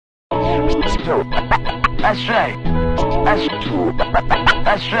That's right. That's true.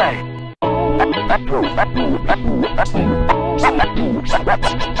 That's right.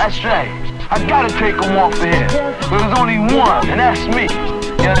 That's right. I gotta take him off of here. There's only one, and that's me.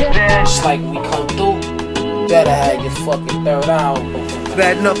 You understand? Just like we come through, better have your fucking third hour.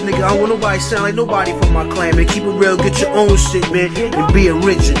 Bad enough, nigga. I don't want nobody sound like nobody from my clan, man. Keep it real, get your own shit, man, and be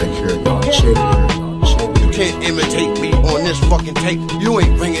original. You can't imitate me on this fucking tape. You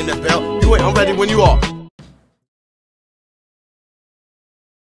ain't ringing the bell. I'm ready when you are.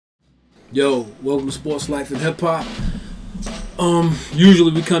 Yo, welcome to Sports Life and HipHop.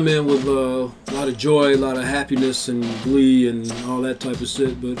 Usually we come in with a lot of joy, a lot of happiness and glee and all that type of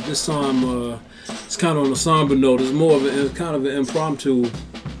shit, but this time it's kind of on a somber note. It's more of kind of an impromptu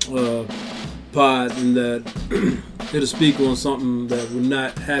pod in that it'll speak on something that we're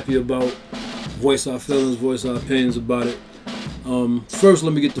not happy about, voice our feelings, voice our opinions about it. First,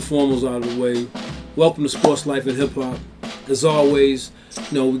 let me get the formals out of the way. Welcome to Sports Life and HipHop. As always,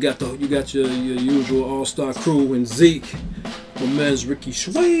 you know, you got your usual all-star crew and Zeke, my man's Ricky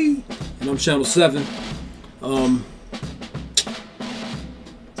Sway, and I'm Channel 7.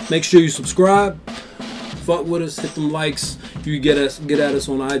 Make sure you subscribe, fuck with us, hit them likes. You get at us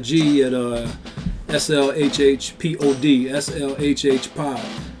on IG at SLHHPOD, pod.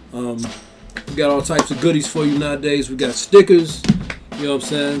 We got all types of goodies for you nowadays. We got stickers, you know what I'm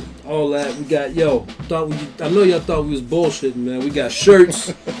saying? All that. We got, I know y'all thought we was bullshitting, man. We got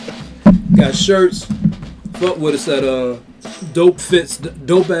shirts. Fuck with us at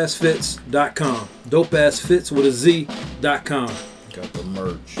dopeassfits.com. Dopeassfits with a Z.com. Got the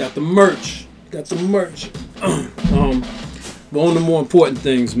merch. But on the more important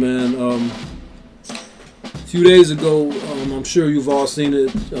things, man. A few days ago, I'm sure you've all seen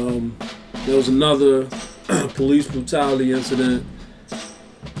it. There was another police brutality incident,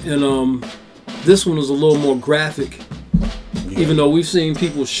 and this one was a little more graphic. Yeah. Even though we've seen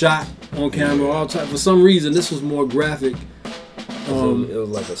people shot on camera, all type. For some reason, this was more graphic. It was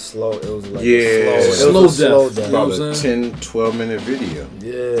like a slow. It was like a slow death. About a 10-12 minute video.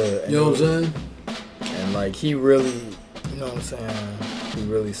 Yeah. You know what I'm saying? And like he really, you know what I'm saying? He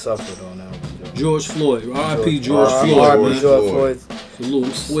really suffered on that one. George Floyd. R.I.P. George Floyd. R.I.P. George Floyd. Salute.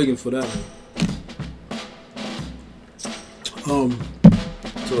 I'm swigging for that one.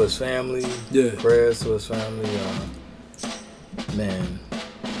 To his family. Yeah. Prayers to his family. Man,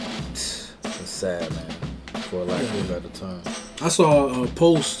 it's sad, man. For lack of a better term. I saw a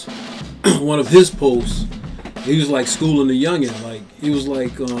post, one of his posts. He was like schooling the youngin. Like he was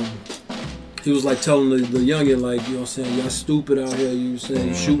like telling the youngin, like, you know what I'm saying, y'all stupid out here. You saying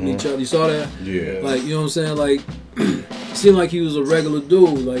you shooting each other. You saw that? Yeah. Like, you know what I'm saying? Like, it seemed like he was a regular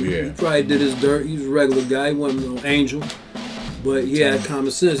dude. Like he probably did his dirt. He was a regular guy. He wasn't no angel. But he had common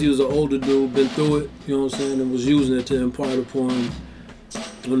sense. He was an older dude, been through it, you know what I'm saying, and was using it to impart upon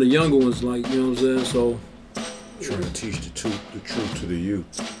the younger ones, like, you know what I'm saying, so. Trying to teach the truth to the youth.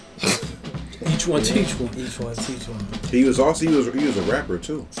 Each one teach one. Each one teach one. He was a rapper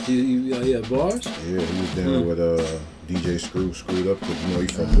too. He had bars? Yeah, he was down with DJ Screwed Up, because, you know,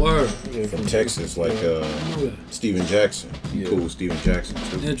 he's from Texas, like Steven Jackson. He cool with Steven Jackson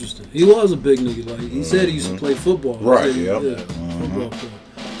too. Interesting. He was a big nigga. Like he said, he used to play football. Right. Football player,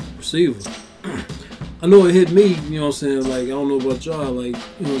 receiver. I know it hit me. You know what I'm saying? Like, I don't know about y'all. Like,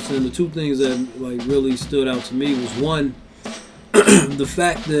 you know what I'm saying? The two things that like really stood out to me was one, the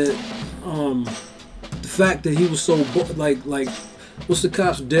fact that he was so like what's the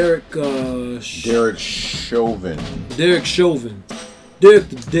cop's Derek Chauvin. Derek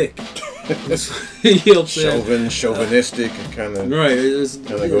the Dick. You know what I'm saying? Chauvinistic, and kind of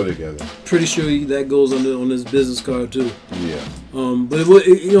go together. Pretty sure that goes on his business card too. Yeah. But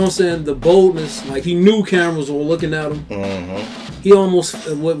you know what I'm saying? The boldness, like he knew cameras were looking at him. He almost,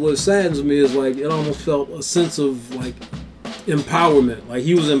 what saddens me is like it almost felt a sense of like empowerment. Like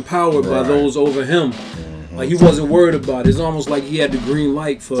he was empowered by those over him. Like he wasn't worried about it. It's almost like he had the green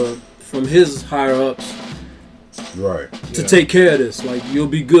light from his higher ups. To take care of this. Like, you'll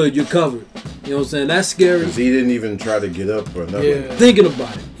be good, you're covered. You know what I'm saying? That's scary. Because he didn't even try to get up or nothing. Yeah. Thinking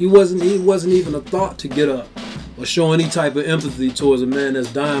about it. He wasn't even a thought to get up or show any type of empathy towards a man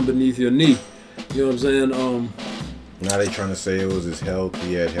that's dying beneath your knee. You know what I'm saying? Now they trying to say it was his health.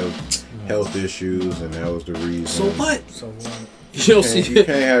 He had health issues, and that was the reason. So what? You can't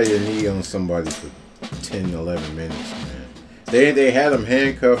have your knee on somebody for 10, 11 minutes, man. They had him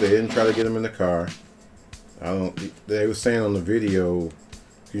handcuffed. They didn't try to get him in the car. They were saying on the video,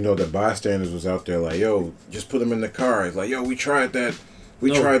 you know, the bystanders was out there like, yo, just put him in the car. It's like, yo, we tried that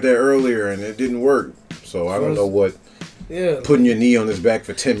earlier and it didn't work. So I don't know what putting your knee on his back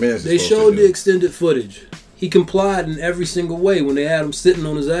for 10 minutes. They showed the extended footage. He complied in every single way when they had him sitting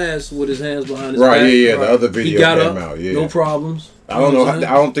on his ass with his hands behind his back. Right, yeah. The other video he got came up, out. Yeah, no problems. I don't know. I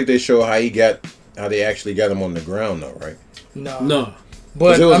don't think they show how they actually got him on the ground though, right? No.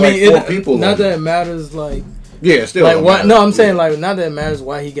 But it was I mean, like 4 people. Not that it matters. Like, yeah, still. Like what? No, I'm saying like not that it matters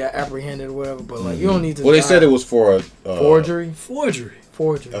why he got apprehended or whatever. But like you don't need to. Well, they said it was for a forgery. A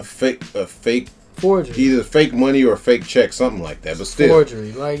fake. Forgery. Either fake money or a fake check, something like that. But still,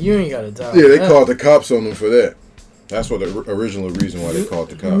 forgery. Like you ain't got to die. Yeah, they called the cops on him for that. That's what the original reason why they called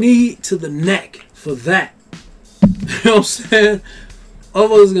the cops. Knee to the neck for that. You know what I'm saying?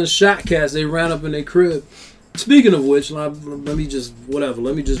 Others gonna shot cats. They ran up in their crib. Speaking of which, let me just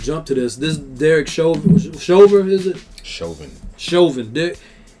jump to this. This Derek Chauvin, is it? Chauvin.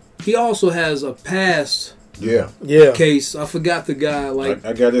 He also has a past case. I forgot the guy. Like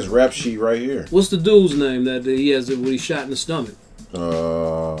I got his rap sheet right here. What's the dude's name that he has when he shot in the stomach?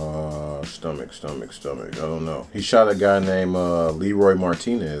 Stomach. I don't know. He shot a guy named Leroy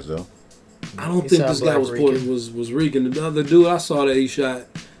Martinez though. I don't think this guy was Rican. The other dude I saw that he shot.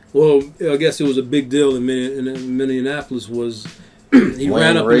 Well, I guess it was a big deal in Minneapolis. Was he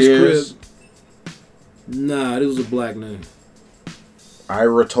ran up Reyes. in his crib? Nah, this was a black name.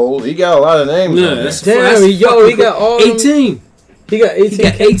 Ira Told. He got a lot of names. Damn, he got all 18. He got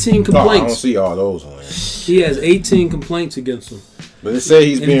 18 complaints. I don't see all those on here. He has 18 complaints against him. But it said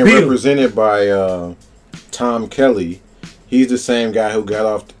he's being represented by Tom Kelly. He's the same guy who got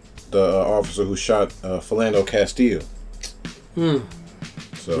off the officer who shot Philando Castile.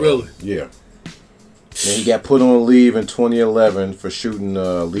 So, really? Yeah. And he got put on leave in 2011 for shooting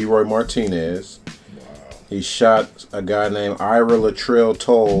Leroy Martinez. Wow. He shot a guy named Ira Latrell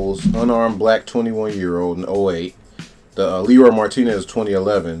Tolles, unarmed black 21-year-old in 08. The Leroy Martinez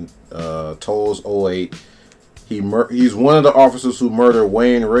 2011, Tolles 08. He's one of the officers who murdered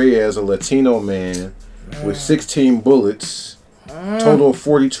Wayne Reyes, a Latino man, with 16 bullets, total of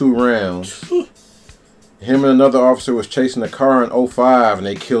 42 rounds. Him and another officer was chasing a car in 05, and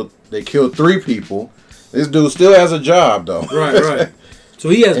they killed 3 people. This dude still has a job though. Right. So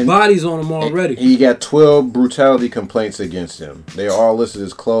he has bodies on him already. He got 12 brutality complaints against him. They are all listed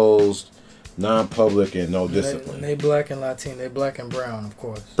as closed, non-public, and no discipline. They black and Latino. They black and brown, of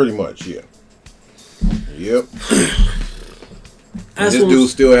course. Pretty much, yeah. Yep. This dude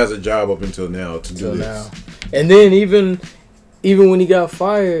still has a job up until now to do this. And then even when he got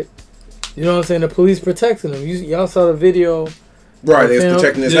fired, you know what I'm saying, the police protecting him. Y'all saw the video. Right, they was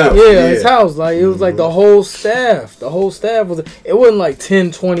protecting his house. Yeah, his house. Like, it was like the whole staff. The whole staff was... It wasn't like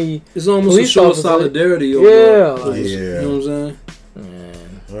 10, 20... It's almost a show of solidarity. Yeah. You know what I'm saying?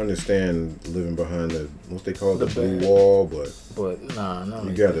 I understand living behind what they call the blue wall, but nah,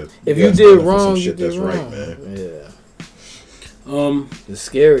 you gotta. If you did wrong, you shit did that's wrong. Right, man. Yeah. It's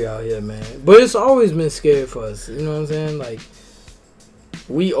scary out here, man. But it's always been scary for us. You know what I'm saying? Like,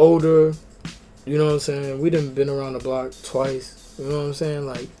 we older. You know what I'm saying? We done been around the block twice. You know what I'm saying?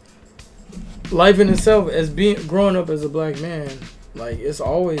 Like, life in itself, as growing up as a black man, like it's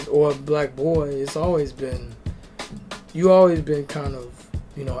always, or a black boy, it's always been. You always been kind of,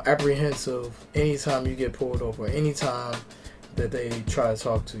 apprehensive anytime you get pulled over, anytime that they try to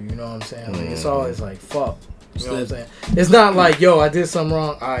talk to you, know what I'm saying? Like, it's always like, fuck, you know what I'm saying? It's not like, yo, I did something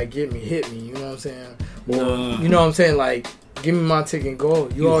wrong, alright, hit me, you know what I'm saying? Or, you know what I'm saying, like, give me my ticket and go.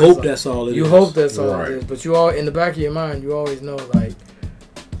 You always hope like, that's all it is. You hope that's all it is, but you all, in the back of your mind, you always know, like,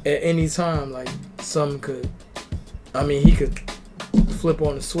 at any time, like, he could flip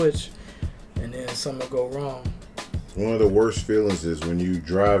on the switch, and then something will go wrong. One of the worst feelings is when you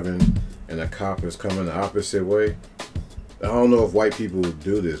driving and a cop is coming the opposite way. I don't know if white people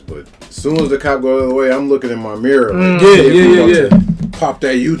do this, but as soon as the cop goes the other way, I'm looking in my mirror. Like, yeah. Pop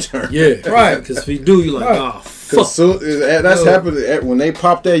that U-turn. Yeah, right. Because if you do, you're like, oh, fuck. That's happened when they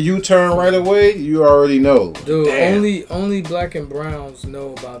pop that U-turn right away. You already know. Dude, only black and browns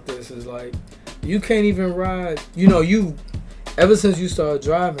know about this. Is like, you can't even ride. Ever since you started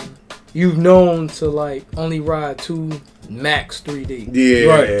driving, you've known to like only ride 2, max 3D. Yeah,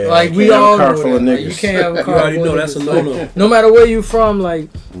 right. Like we all know that. Like, you can't have a car. You already know that's a no-no. No matter where you from, like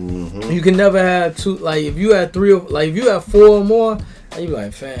you can never have 2. Like if you had 3, if you have 4 or more, you be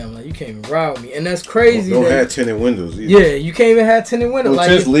like, fam, like you can't even ride with me, and that's crazy. Don't have tinted windows either. Yeah, you can't even have tinted windows. Well,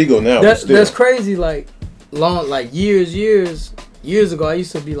 like it's legal now. That's crazy. Like years ago, I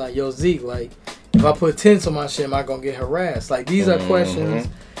used to be like, yo, Zeke, like if I put tints on my shit, am I gonna get harassed? Like these are questions.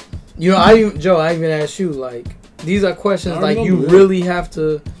 I even asked you, like, these are questions like you really have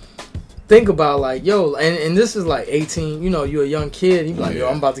to think about like, yo, and this is like 18, you know, you're a young kid, you be like, yo,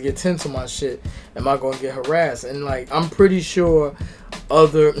 I'm about to get 10 to my shit. Am I going to get harassed? And like, I'm pretty sure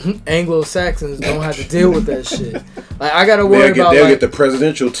other Anglo-Saxons don't have to deal with that shit. Like, I got to worry about they'll like, get the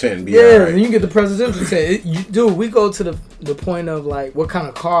presidential tent. Yeah, and you get the presidential tent. Dude, we go to the point of like, what kind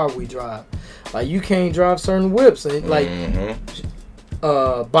of car we drive. Like, you can't drive certain whips. And like,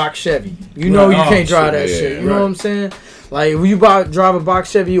 box Chevy. You know you can't drive that shit. You know what I'm saying? Like, if you drive a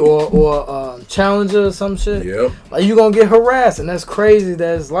box Chevy or Challenger or some shit, like, you gonna get harassed, and that's crazy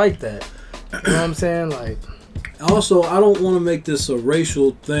that it's like that. You know what I'm saying? Like, also, I don't want to make this a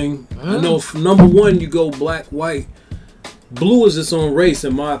racial thing. I know, number one, you go black, white. Blue is its own race,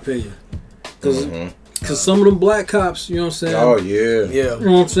 in my opinion. Because some of them black cops, you know what I'm saying? Oh, yeah. You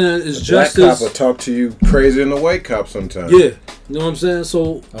know what I'm saying? It's the just black cop will talk to you crazier than the white cop sometimes. Yeah. You know what I'm saying?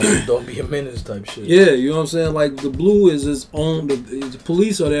 So don't be a menace type shit. Yeah, you know what I'm saying? Like, the blue is its own, the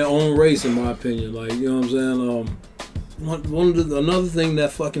police are their own race, in my opinion. Like, you know what I'm saying? Another thing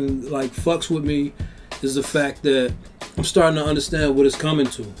that fucking, like, fucks with me is the fact that I'm starting to understand what it's coming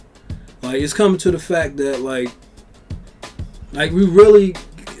to. Like, it's coming to the fact that, like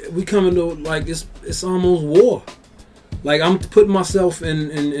we coming to, like, it's almost war. Like, I'm putting myself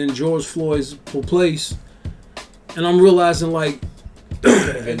in George Floyd's place, and I'm realizing, like, that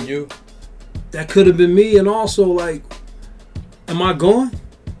could have been you. That could have been me, and also, like, am I going?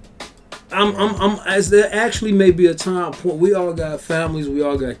 As there actually may be a time point. We all got families, we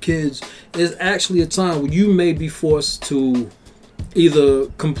all got kids. There's actually a time when you may be forced to either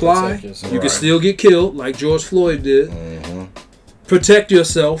comply, you can still get killed, like George Floyd did. Protect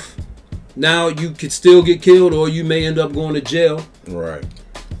yourself. Now you could still get killed, or you may end up going to jail. Right.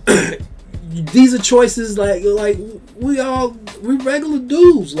 These are choices like we regular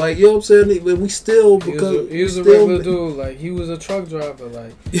dudes, like, you know what I'm saying? We still, because he was a regular dude, like, he was a truck driver,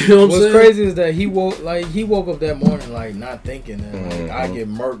 like, you know what I'm saying? What's crazy is that he woke up that morning, like, not thinking that like, I get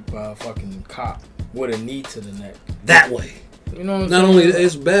murked by a fucking cop with a knee to the neck that way. You know what I'm Not saying? only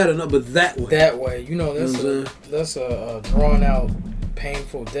it's bad enough, but that way. That way, you know, that's a drawn out,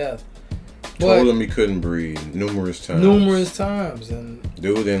 painful death. Told him he couldn't breathe numerous times. And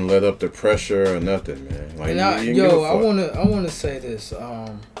dude didn't let up the pressure or nothing, man. Like, I wanna say this.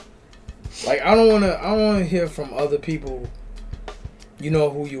 Like, I don't wanna hear from other people. You know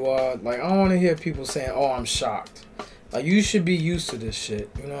who you are. Like, I don't wanna hear people saying, "Oh, I'm shocked." Like, you should be used to this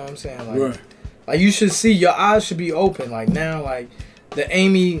shit. You know what I'm saying? Like, right. Like, you should see, your eyes should be open. Like, now, like the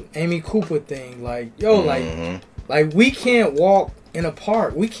Amy Cooper thing. Like, yo, like we can't walk in a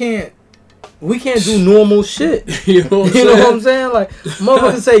park. We can't do normal shit. You know what I'm saying? Like,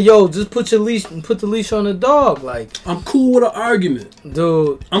 motherfuckers say, yo, just put the leash on the dog. Like, I'm cool with an argument.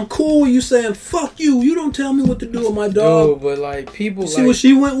 Dude. I'm cool with you saying, fuck you. You don't tell me what to do with my dog. Dude, but like, people, see what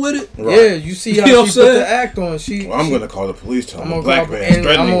she went with it? Right. Yeah, you see how she put the act on. I'm going to call the police. I'm a black man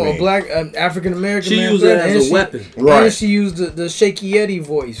threatening me. I'm a black African-American man. She used it as a weapon. Right. And she used the Shaky Eddie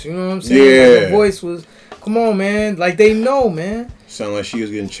voice. You know what I'm saying? Yeah. Like, the voice was, come on, man. Like, they know, man. Sound like she was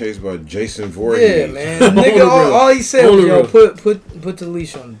getting chased by Jason Voorhees. Yeah, man. Nigga, all he said was, yo, put the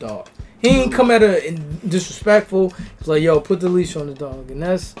leash on the dog. He ain't come at her disrespectful. He's like, yo, put the leash on the dog. And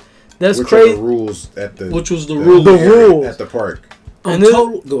that's Which crazy. Are the rules at the Which was the rule at the park. And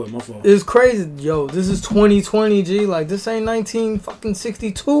go ahead, my fault. It's crazy, yo. This is 2020, G. Like, this ain't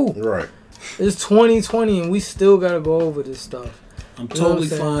 1962. Right. It's 2020, and we still gotta go over this stuff. I'm totally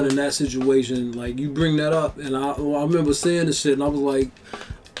fine in that situation. Like, you bring that up, and I remember saying this shit, and I was like,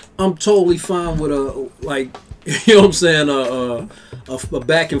 I'm totally fine with like, you know what I'm saying, a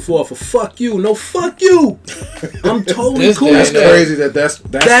back and forth. A fuck you, no fuck you. I'm totally cool. That's crazy. That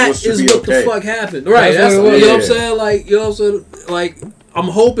is what the fuck happened. Right. That's you know what I'm saying. Like, you know what I'm saying. Like, I'm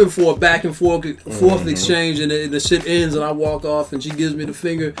hoping for a back and forth exchange, and the shit ends, and I walk off, and she gives me the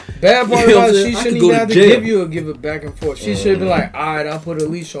finger. Bad part about it, she shouldn't even have to give it back and forth. She should be like, all right, I'll put a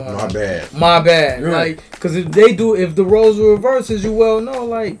leash on her. My bad. Right. Like, because if the roles were reversed, as you well know,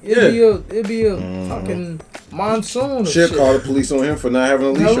 like, it'd be a fucking monsoon. She'll call the police on him for not having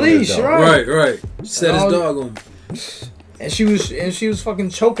a leash on his dog. Right. Set his dog on. And she was fucking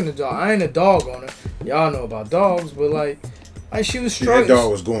choking the dog. I ain't a dog owner. Y'all know about dogs, but like she was struggling. That dog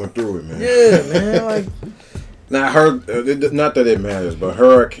was going through it, man. Yeah, man. Like, now her, not that it matters, but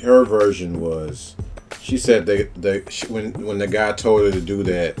her version was, she said when the guy told her to do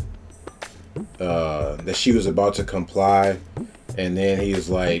that, that she was about to comply, and then he was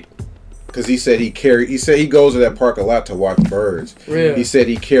like, because he said he goes to that park a lot to watch birds. Really? He said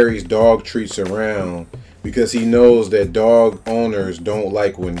he carries dog treats around because he knows that dog owners don't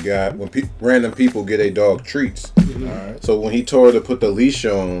like when random people get a dog treats. Mm-hmm. So when he told her to put the leash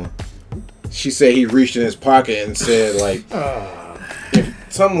on, she said he reached in his pocket and said like,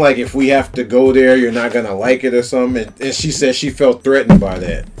 something like, if we have to go there, you're not gonna like it or something. And she said she felt threatened by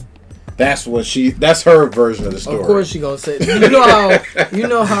that. That's her version of the story. Of course she gonna say. You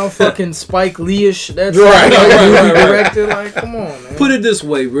know how fucking Spike Lee-ish that's right. directed. Like, come on, man. Put it this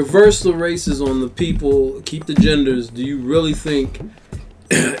way: reverse the races on the people, keep the genders. Do you really think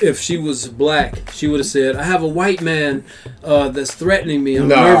if she was black, she would have said, "I have a white man that's threatening me. I'm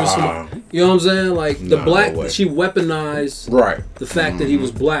nervous." You know what I'm saying? Like the black, she weaponized the fact that he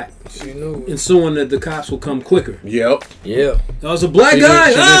was black. She knew. Ensuing that the cops will come quicker. Yep. Yeah. That was a black guy.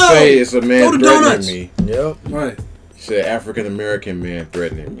 She didn't say it's a man threatening me. Yep. Right. She said African American man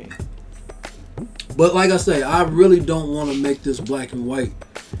threatening me. But like I say, I really don't want to make this black and white.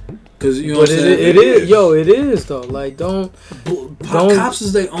 Cause you know but what I'm saying? It is. Yo, it is though. Like don't cops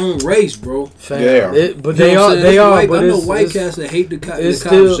is their own race, bro. Fam, they are. They are. White, but I know white cats that hate the cops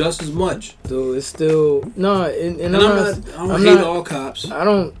still, just as much. Dude, it's still no. And I don't hate all cops. I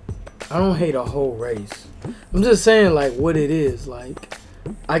don't hate a whole race. I'm just saying like what it is. Like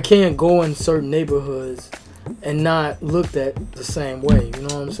I can't go in certain neighborhoods and not looked at the same way. You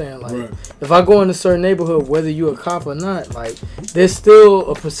know what I'm saying? Like if I go in a certain neighborhood, whether you a cop or not, like there's still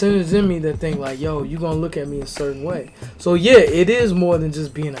a percentage in me that think like, yo, you gonna look at me a certain way. So yeah, it is more than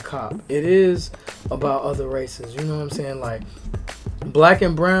just being a cop. It is about other races. You know what I'm saying? Like black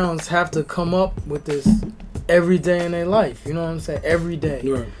and browns have to come up with this every day in their life. You know what I'm saying? Every day.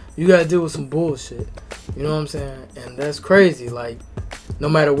 Right. You gotta deal with some bullshit. You know what I'm saying? And that's crazy. Like, no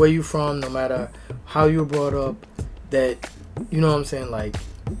matter where you from, no matter how you were brought up, that, you know what I'm saying? Like,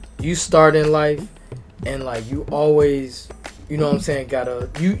 you start in life and like you always, you know what I'm saying, gotta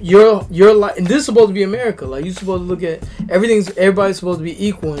you're like, and this is supposed to be America. Like you supposed to look at everybody's supposed to be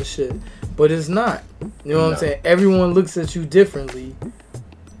equal and shit. But it's not. You know what I'm saying? Everyone looks at you differently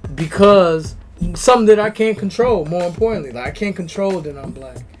because something that I can't control, more importantly. Like I can't control that I'm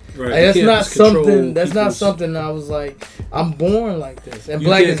black. Right. Like, that's not something. That's not something. I was like, I'm born like this, and you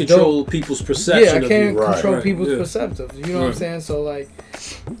black can't is control dope. people's perception. Yeah, I can't of you. control people's perceptives. You know what I'm Right. saying? So like,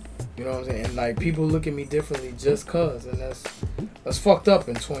 you know what I'm saying? And like, people look at me differently just cause, and that's fucked up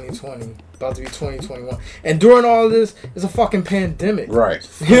in 2020, about to be 2021. And during all of this, it's a fucking pandemic. Right.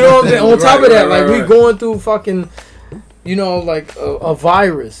 You know what I'm saying? On top of that, right, we going through fucking, you know, like a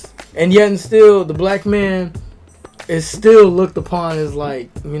virus, and yet and still the black man is still looked upon as like,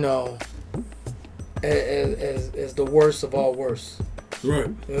 you know, as the worst of all worst. Right.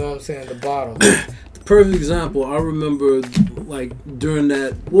 You know what I'm saying? The bottom. The perfect example, I remember like during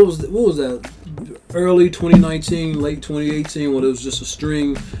that what was that? Early 2019, late 2018, when it was just a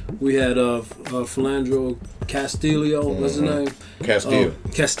string. We had Philandro Castillo, what's his name?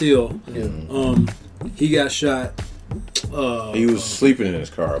 Castillo. Yeah. He got shot. He was sleeping in his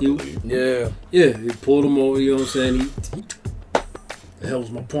car, I believe. Yeah. Yeah, he pulled him over, you know what I'm saying? The hell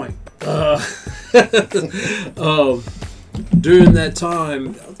was my point? During that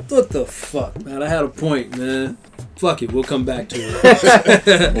time, what the fuck, man? I had a point, man. Fuck it, we'll come back to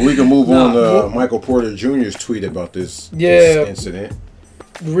it. Well, we can move on to Michael Porter Jr.'s tweet about this incident.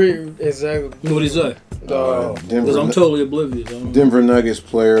 Exactly. What'd he say? Because I'm totally oblivious. Denver Nuggets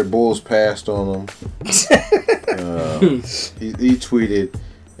player, Bulls passed on him. He tweeted,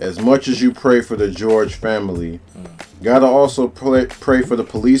 "As much as you pray for the George family, gotta also pray for the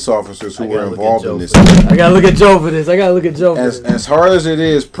police officers who were involved in this. I gotta look at Joe for this. As hard as it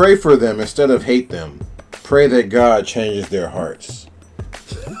is, pray for them instead of hate them. Pray that God changes their hearts."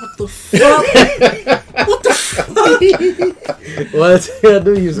 What the fuck? What the fuck? Well, that's what I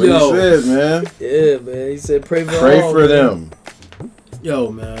do. He said, man. Yeah, man. He said, pray for them.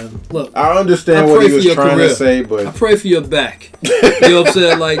 Yo, man. Look, I understand what he was trying to say, but I pray for your back. You know what I'm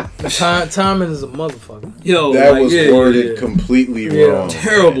saying? Like, timing is a motherfucker. Yo, that was worded completely wrong.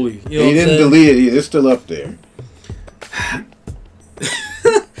 Terribly. You know he didn't delete it either. It's still up there.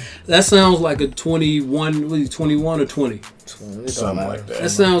 That sounds like a 21. What is 21 or 20? Something like that. That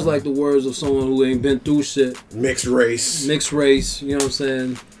sounds like the words of someone who ain't been through shit. Mixed race. You know what I'm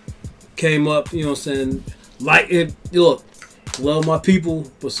saying? Came up, you know what I'm saying? Like it. Look, love my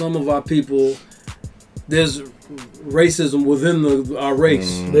people, but some of our people, there's racism within our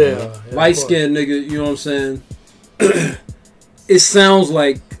race. Yeah. Light skinned nigga, you know what I'm saying? It sounds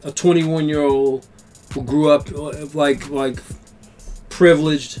like a 21-year-old who grew up like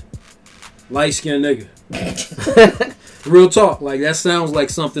privileged, light skinned nigga. Real talk, like that sounds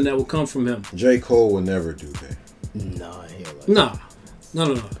like something that will come from him. J. Cole would never do that. No.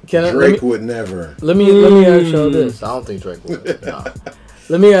 Drake would never. Let me ask y'all this. I don't think Drake would. Nah.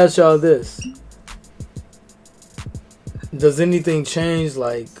 Let me ask y'all this. Does anything change,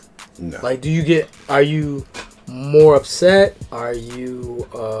 like, No. Like, are you more upset? Are you,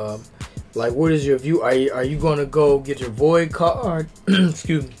 like, what is your view? Are you going to go get your void card?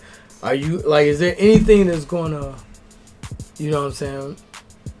 Excuse me. Are you, like, is there anything that's going to, you know what I'm saying,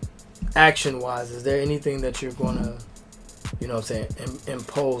 action-wise, is there anything that you're going to, you know what I'm saying,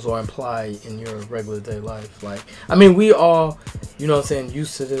 impose or imply in your regular day life? Like, I mean, we all, you know what I'm saying,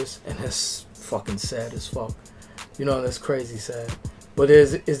 used to this, and that's fucking sad as fuck. You know, that's crazy sad. But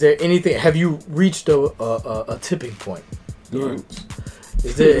is there anything, have you reached a tipping point? Right.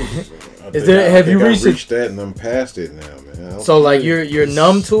 Have you reached that and I'm past it now, man? So like you're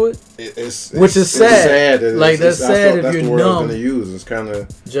numb to it? Which is sad. Like that's sad if you're numb. That's the word I was gonna use. It's kind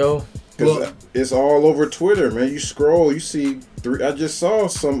of Joe. Because it's all over Twitter, man. You scroll, you see. I just saw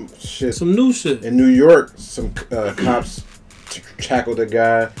some new shit in New York. Some cops tackled a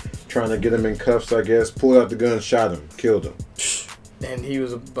guy, trying to get him in cuffs. I guess pulled out the gun, shot him, killed him. And he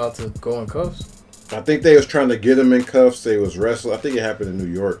was about to go in cuffs. I think they was trying to get him in cuffs. They was wrestling. I think it happened in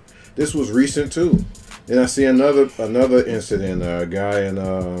New York. This was recent too. And I see another incident. A guy in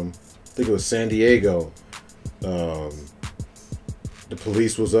I think it was San Diego. The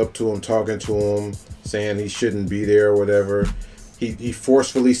police was up to him, talking to him, saying he shouldn't be there or whatever. He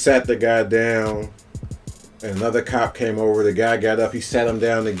forcefully sat the guy down. And another cop came over. The guy got up. He sat him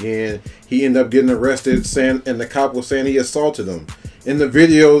down again. He ended up getting arrested. And the cop was saying he assaulted him. In the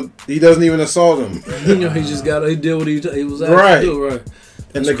video, he doesn't even assault him. You know, he did what he was asked to do, right?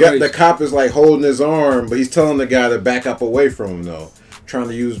 And the cop is like holding his arm, but he's telling the guy to back up away from him, though. Trying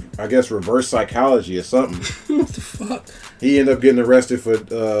to use, I guess, reverse psychology or something. What the fuck? He ended up getting arrested for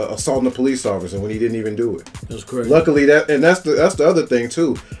assaulting a police officer when he didn't even do it. That's crazy. Luckily, that's the other thing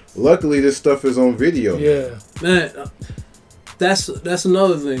too. Luckily, this stuff is on video. Yeah, man. That's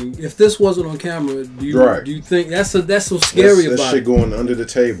another thing. If this wasn't on camera, do you think that's so scary about that shit going under the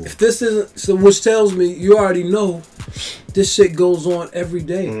table? If this isn't, so which tells me you already know this shit goes on every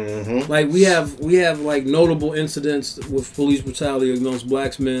day. Mm-hmm. Like we have like notable incidents with police brutality against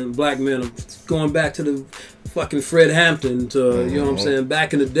black men going back to the fucking Fred Hampton to you know what I'm saying,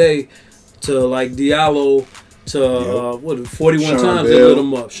 back in the day, to like Diallo, to 41 Sean times Bell. they lit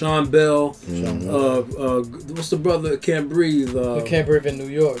him up. Sean Bell. Mm-hmm. What's the brother that can't breathe? Can't breathe in New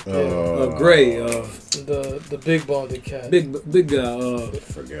York. Yeah. Gray. The big boned cat. Big guy. I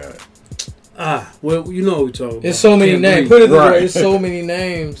forgot. Well, you know what we're talking about. There's so many names. Put it this way, there's so many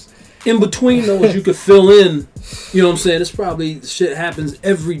names. In between those, you could fill in. You know what I'm saying? It's probably shit happens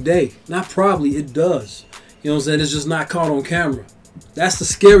every day. Not probably, it does. You know what I'm saying? It's just not caught on camera. That's the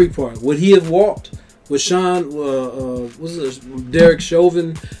scary part. Would he have walked? With Sean, Derek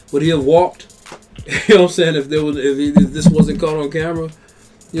Chauvin, would he have walked? You know what I'm saying? If this wasn't caught on camera,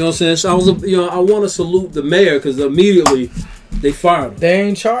 you know what I'm saying? So I want to salute the mayor because immediately they fired him. They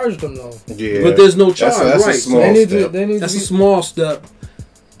ain't charged him though. Yeah, but there's no charge, that's right? A small step. That's a small step.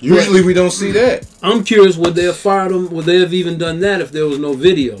 Usually we don't see that. I'm curious, would they have fired him? Would they have even done that if there was no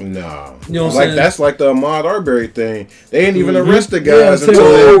video? No. You know what I'm saying? That's like the Ahmaud Arbery thing. They ain't even arrest the guys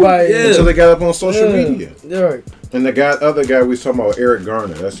until they got up on social media. Right. And the other guy we was talking about, Eric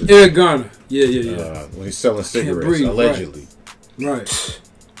Garner. That's his Eric Garner. Yeah. When he's selling cigarettes, allegedly. Right.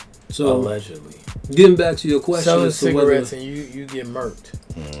 So allegedly. Getting back to your question, selling cigarettes and you get murked.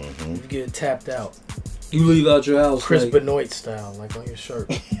 Mm-hmm. You get tapped out. You leave out your house Chris Benoit style, like on your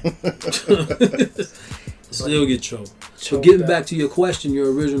shirt. Still get choked. So getting back to your question,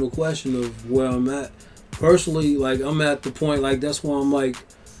 your original question of where I'm at. Personally, like I'm at the point like that's why I'm like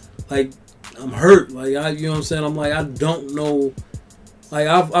I'm hurt. Like you know what I'm saying? I'm like I don't know. Like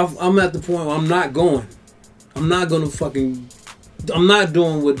I'm at the point where I'm not going. I'm not gonna I'm not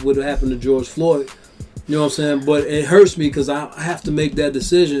doing what happened to George Floyd. You know what I'm saying? But it hurts me because I have to make that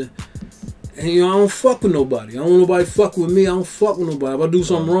decision. And you know, I don't fuck with nobody. I don't want nobody fuck with me. I don't fuck with nobody. If I do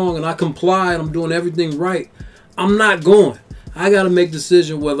something wrong and I comply and I'm doing everything right, I'm not going. I got to make a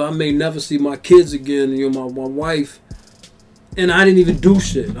decision whether I may never see my kids again, you know, my wife. And I didn't even do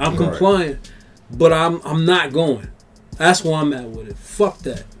shit. I'm complying, but I'm not going. That's where I'm at with it. Fuck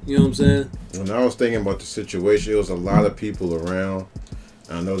that. You know what I'm saying? When I was thinking about the situation, it was a lot of people around.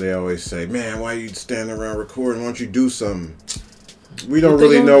 I know they always say, man, why you standing around recording? Why don't you do something? We don't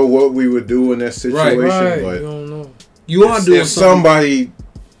really know what we would do in that situation, but you don't know. You are doing if somebody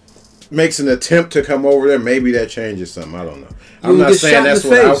makes an attempt to come over there, maybe that changes something. I don't know. I'm not saying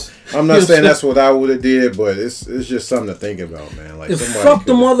that's what I would have did, but it's just something to think about, man. Like fuck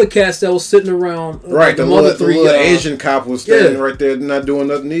them other cats that was sitting around. Right, the little Asian cop was standing right there, not doing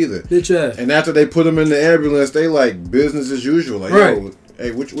nothing either. Bitch ass. And after they put him in the ambulance, they like business as usual. Like, yo,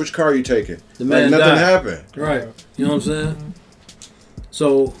 hey, which car are you taking? The man nothing died. happened. Right. You know what I'm saying?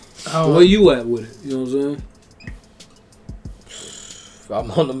 So Where you at with it? You know what I'm saying? I'm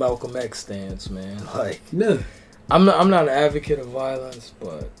on the Malcolm X stance, man. Like, Yeah. I'm not an advocate of violence,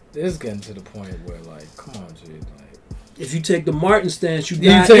 but it's getting to the point where, like, come on, dude. Like, If you take the Martin stance, you you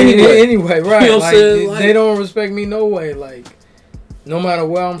die take anyway. it anyway, right? You know what I'm saying? Like, they don't respect me no way. Like, no matter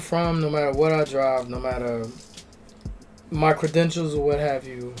where I'm from, no matter what I drive, no matter my credentials or what have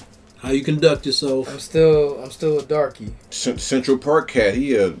you, How you conduct yourself. I'm still a darkie. Central Park cat.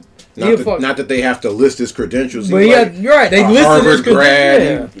 Not that they have to list his credentials. But you're right. They listed Harvard his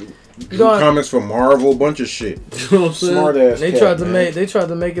grad. Yeah. Drew comics from Marvel, bunch of shit. You know what I'm saying? Smart ass. They tried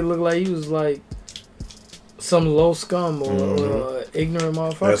to make it look like he was like some low scum or ignorant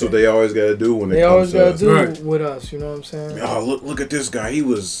motherfucker. That's what they always got to do when they comes always to got to us. do with us. You know what I'm saying? Oh, look at this guy. He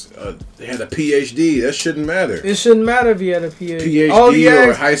was they had a PhD. That shouldn't matter. It shouldn't matter if he had a PhD. PhD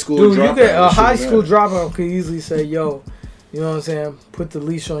or a high school dropout. A high school dropout could easily say, "Yo, you know what I'm saying? Put the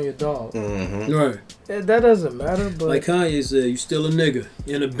leash on your dog." Mm-hmm. Right. That doesn't matter. But Like Kanye said, you still a nigga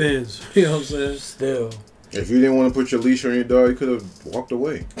in a Benz. You know what I'm saying? still, If you didn't want to put your leash on your dog, you could have walked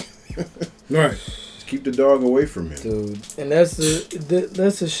away. Right. Keep the dog away from him. dude, and that's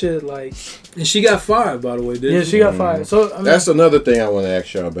the shit. Like, And she got fired, by the way, didn't yeah, she got fired. So I mean, That's another thing I want to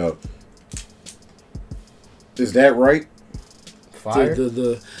ask y'all about. Is that right? fired.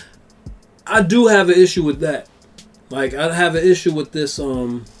 I do have an issue with that. Like, I have an issue with this.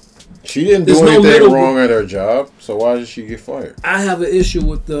 She didn't do There's no anything middle- wrong at her job, so why did she get fired? I have an issue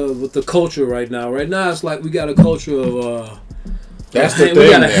with the culture right now. Right now, it's like we got a culture of That's the we thing.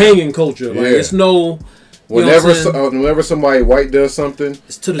 got a now. hanging culture. Like, Yeah. it's no. You know what I'm saying? Whenever somebody white does something,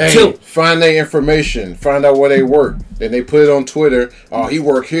 It's to the hey, tilt. find their information, find out where they work. Then they put it on Twitter. Oh, he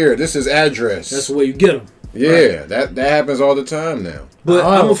work here. This is address. That's the way you get them. yeah, that happens all the time now. But I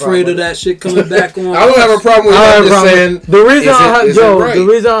don't have I'm a afraid problem of with that shit coming back on. I don't have a problem with it. I'm just saying. The reason is it right? the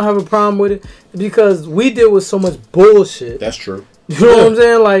reason I don't have a problem with it is because we deal with so much bullshit. That's true. You know what I'm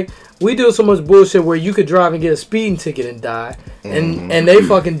saying? Like, we deal with so much bullshit where you could drive and get a speeding ticket and die, and they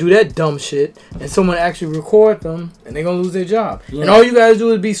fucking do that dumb shit, and someone actually record them, and they gonna lose their job. Yeah. And all you guys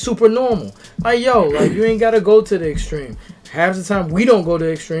do is be super normal. Like, yo, like, you ain't gotta go to the extreme. Half the time we don't go to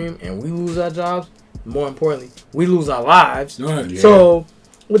the extreme, and we lose our jobs. More importantly, we lose our lives. Right. Yeah. So,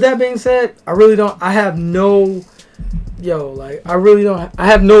 with that being said, I really don't. I have no, I really don't. I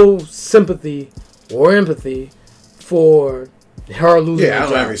have no sympathy or empathy for her losing. Yeah, I her don't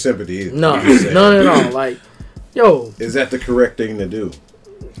job. have any sympathy either. No, I'm just saying. none at all. Like, yo, Is that the correct thing to do?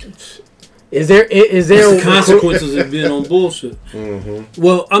 is there The consequences of being on bullshit. Mm-hmm.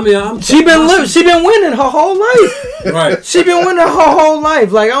 Well, I mean, She been winning her whole life. right. She been winning her whole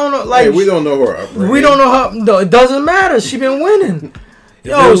life. Like, I don't know. Like, Hey, we don't know her upbringing. we don't know her. No, it doesn't matter. She been winning. If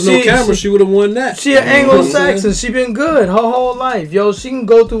there was no camera, she would have won that. She an Anglo-Saxon. She been good her whole life. Yo, she can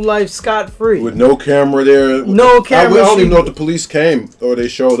go through life scot-free. With no camera there. No camera, I don't she- even know if the police came or they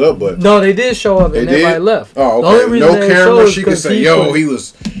showed up, but No, they did show up and they everybody did. left. Oh, The only okay. reason No they showed camera. is She could 'cause say, "Yo, he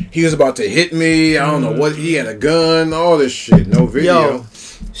was about to hit me. I don't know what. He had a gun. All this shit. No video." Yo,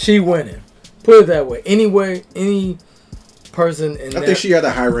 she winning. Put it that way. Anyway, any person in I think she had a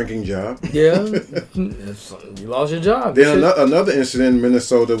high-ranking job. Yeah, you lost your job. Then another incident in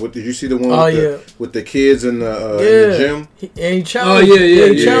Minnesota. Did you see the one? With the kids in the gym? He challenged.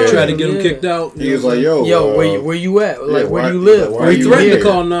 He challenged tried to him, get him kicked out. He was like, "Yo, where you at? Like, where why- do you live?" why He you threatened to here?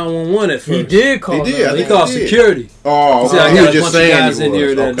 call 911 at first. He did call. He did. I He think called he did. security. Oh, See, I he got was a just bunch of saying guys he in here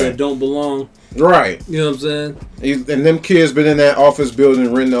was. that, Okay. that don't belong. Right. You know what I'm saying? And them kids been in that office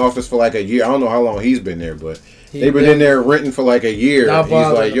building, renting the office for like a year. I don't know how long he's been there, but they've been in there renting for like a year. Not And he's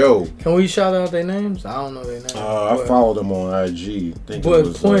like, bothering "Yo, Can we shout out their names? I don't know their names. I followed them on IG. Think But it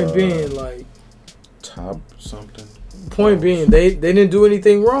was, point being, like, top something. point being, they didn't do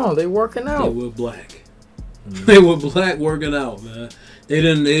anything wrong. They working They out. were black. They were black working out, man. They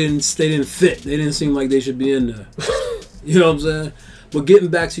didn't fit. They didn't seem like they should be in there. You know what I'm saying? But getting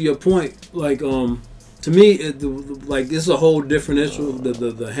back to your point, like, to me, it's a whole different issue.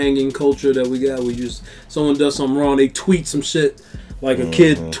 The hanging culture that we got. Someone does something wrong, they tweet some shit. Like a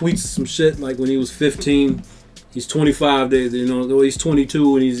kid tweets some shit. Like when he was 15, he's 25. He's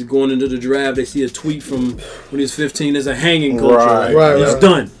 22 and he's going into the draft. They see a tweet from when he was 15. There's a hanging culture. Right. He's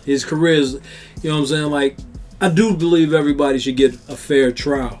done. His career is. You know what I'm saying? Like, I do believe everybody should get a fair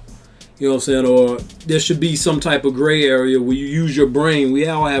trial. You know what I'm saying? Or there should be some type of gray area where you use your brain. We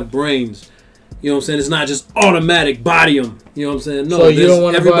all have brains. You know what I'm saying? It's not just automatic body them. You know what I'm saying? No, So you don't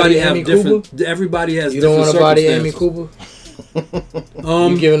want to body Amy different. Cooper? Everybody has. You don't want to body Amy Cooper? You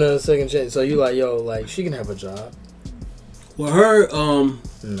You giving her a second chance. So you like, yo, like, she can have a job. Well, her,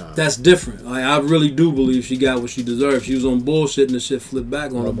 that's different. Like, I really do believe she got what she deserved. She was on bullshit and the shit flipped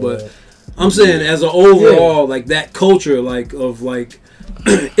back on her. But I'm saying, as an overall, like, that culture, like, of, like,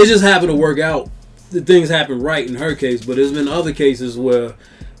 it just happened to work out. The things happened right in her case. But there's been other cases where,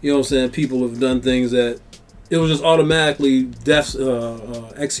 you know what I'm saying, people have done things that it was just automatically death,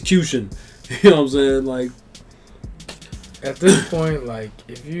 execution. You know what I'm saying? Like, at this point, like,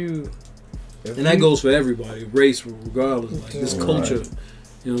 and that goes for everybody, race regardless. Like, this culture.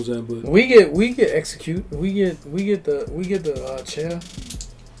 You know what I'm saying? But we get execute. We get the chair.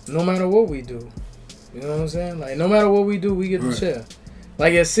 No matter what we do. You know what I'm saying? Like, no matter what we do, we get the chair.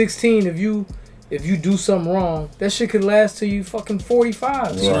 Like, at 16, if you do something wrong, that shit could last till you fucking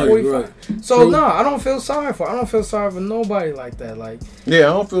 45. Right. 45. Right. So no, I don't feel sorry for. I don't feel sorry for nobody like that. Like, yeah,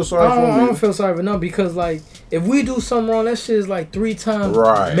 I don't feel sorry for them. I don't feel sorry for none, because like, if we do something wrong, that shit is like 3 times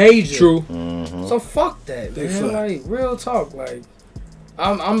right. major. True. Mm-hmm. So fuck that, man. Like, real talk. Like,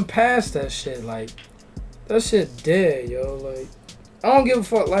 I'm past that shit. Like, that shit dead, yo. Like, I don't give a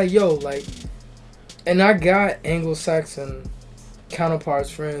fuck. Like, yo, like, and I got Anglo-Saxon counterparts,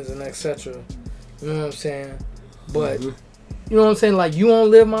 friends, and etc. You know what I'm saying? But, you know what I'm saying? Like, you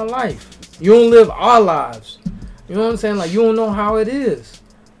don't live my life. You don't live our lives. You know what I'm saying? Like, you don't know how it is.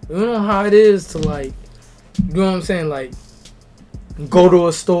 You don't know how it is to, like, you know what I'm saying? Like, go to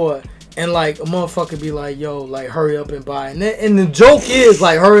a store and, like, a motherfucker be like, yo, like, hurry up and buy. And the joke is,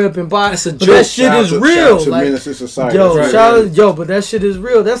 like, hurry up and buy. That's a but joke. that shit is real. Like, yo, but that shit is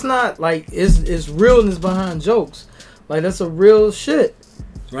real. That's not, like, it's realness behind jokes. Like, that's a real shit.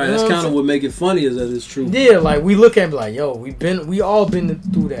 Right, that's kind of what make it funny, is that it's true. Yeah, like, we look at it like, yo, we all been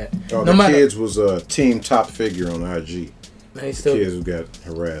through that. Oh, the kids was a team top figure on IG. Man, still kids who got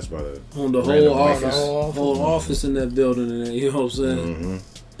harassed by the whole office in that building, and you know what I'm saying. Mm-hmm.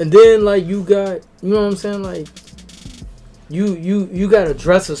 And then, like, you got, you know what I'm saying, like, you got to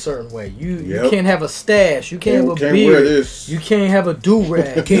dress a certain way. You can't have a stash. You can't have a beard. You can't have a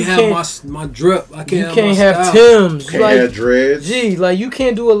do-rag. You can't have my drip. I can't you can't have style. Timbs. Can't like, have dreads. Gee, like, you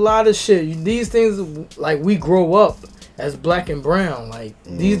can't do a lot of shit. These things, like, we grow up as black and brown. Like,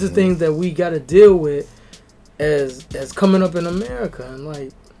 these are things that we got to deal with as coming up in America. And,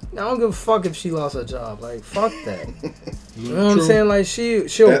 like, I don't give a fuck if she lost her job. Like, fuck that. You know what I'm saying? Like, she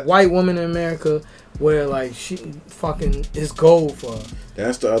a white woman in America where, like, she fucking is gold for her.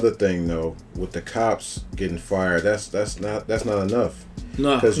 That's the other thing, though, with the cops getting fired. That's not enough.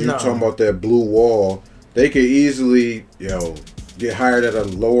 No, because you talking about that blue wall. They could easily, get hired at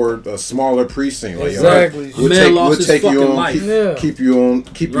a smaller precinct. Like, exactly. We'll take you on,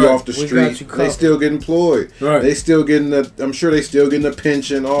 keep you off the street. They still get employed. Right. They still getting I'm sure they still getting a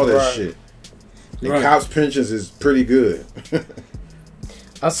pension, all that shit. The cops' pensions is pretty good.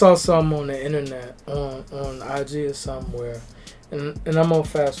 I saw something on the internet on IG or somewhere, and I'm gonna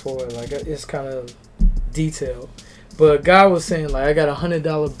fast forward. Like, it's kind of detailed, but a guy was saying, like, I got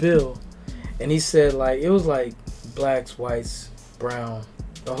 $100 bill, and he said, like, it was like blacks, whites, brown,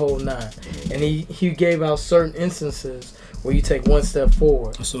 the whole nine, and he gave out certain instances where you take one step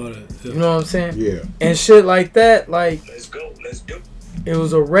forward. I saw that. Yeah. You know what I'm saying? Yeah. And shit like that. Like, let's go. It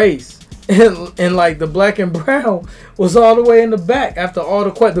was a race. And like, the black and brown was all the way in the back after all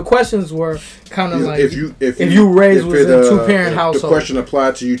the questions were kind of like, if you raised was in a 2-parent household. The question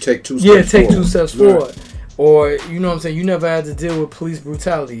applied to you, take 2 steps forward. Yeah, take 2 steps forward. Or, you know what I'm saying, you never had to deal with police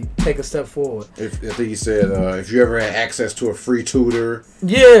brutality, take a step forward. I think he said, if you ever had access to a free tutor.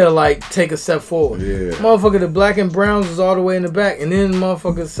 Yeah, like, take a step forward. Yeah. Motherfucker, the black and browns was all the way in the back. And then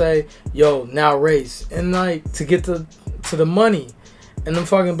motherfuckers say, yo, now race. And, like, to get to the money. And the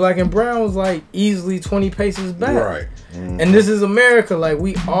fucking black and brown was, like, easily 20 paces back. Right. Mm-hmm. And this is America. Like,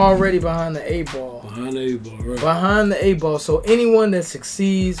 we already behind the 8 ball. Behind the 8 ball, right. Behind the 8 ball. So anyone that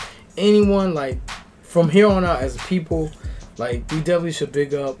succeeds, anyone, like, from here on out as people, like, we definitely should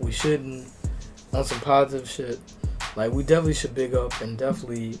big up. We shouldn't, on some positive shit, like, we definitely should big up and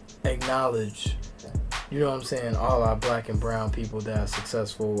definitely acknowledge, you know what I'm saying, all our black and brown people that are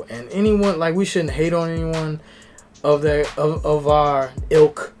successful. And anyone, like, we shouldn't hate on anyone of our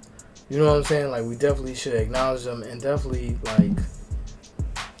ilk. You know what I'm saying? Like, we definitely should acknowledge them and definitely, like,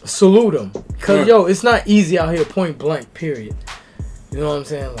 salute them. Because, it's not easy out here, point blank, period. You know what I'm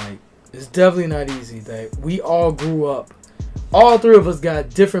saying? Like, it's definitely not easy. That we all grew up. All 3 of us got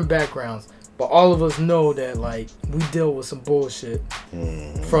different backgrounds, but all of us know that, like, we dealt with some bullshit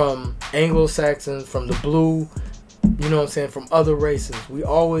from Anglo-Saxons, from the blue, you know what I'm saying, from other races. We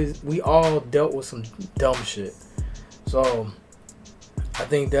all dealt with some dumb shit. So, I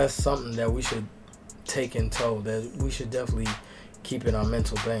think that's something that we should take in tow, that we should definitely keep in our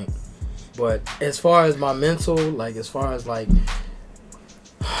mental bank. But as far as my mental, like as far as like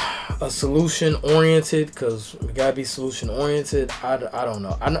a solution oriented, because we gotta be solution oriented. I don't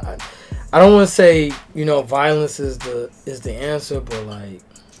know. I don't want to say, you know, violence is the answer, but like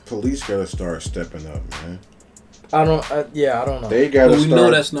police gotta start stepping up, man. I don't know. They gotta we start.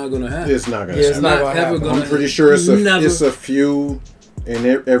 know that's not gonna happen. It's not gonna Yeah, it's happen. not gonna happen. I'm pretty sure it's a few in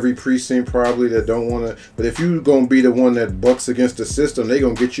every precinct probably that don't want to. But if you gonna be the one that bucks against the system, they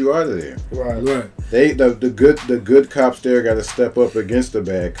gonna get you out of there. Right. The good cops there got to step up against the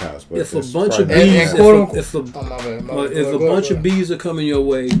bad cops. But if a bunch of bees, if a bunch of bees are coming your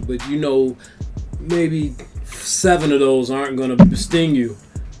way, but you know maybe 7 of those aren't gonna sting you,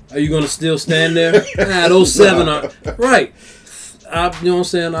 are you gonna still stand there? Those 7 are right. You know what I'm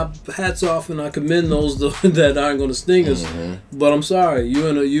saying? Hats off, and I commend those that aren't going to sting us. Mm-hmm. But I'm sorry, you're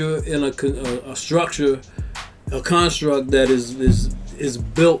in a structure, a construct that is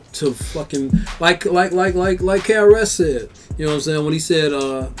built to fucking like KRS said. You know what I'm saying? When he said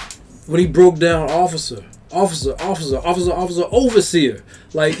when he broke down officer, overseer.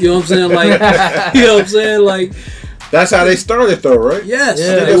 Like, you know what I'm saying? Like, you know what I'm saying? Like. That's how they started, though, right? Yes,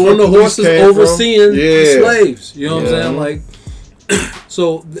 yeah, they were on the horses overseeing the slaves. You know what I'm saying? Like.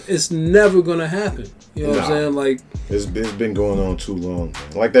 So it's never gonna happen. You know what I'm saying? Like it's been going on too long,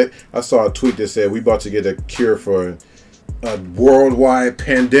 man. Like that, I saw a tweet that said we about to get a cure for a worldwide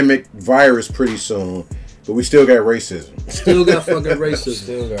pandemic virus pretty soon, but we still got racism. Still got fucking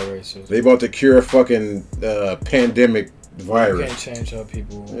racism. They about to cure a fucking pandemic virus. You can't change how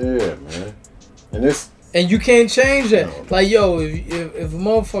people. Yeah, man. And you can't change that. No. Like, yo, if a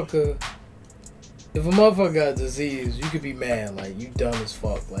motherfucker. If a motherfucker got a disease, you could be mad, like, you dumb as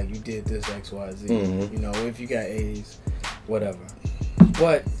fuck, like, you did this, X, Y, Z. Mm-hmm. You know, if you got AIDS, whatever.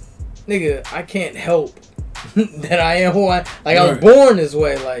 But, nigga, I can't help that I am who I... Like, I was born this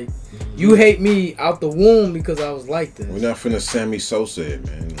way, like, you hate me out the womb because I was like this. We're not finna Sammy Sosa it,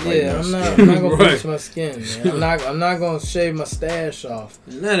 man. Yeah, I'm not gonna bleach my skin, man. I'm not gonna shave my stash off.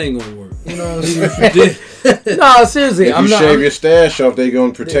 That ain't gonna work. You know what I'm saying? No, seriously. If you shave your stash off, they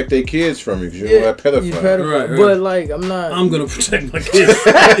gonna protect their kids from you because you're a pedophile. Right. But like, I'm gonna protect my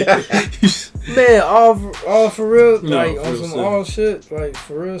kids. Man, all for real, like on some all shit, like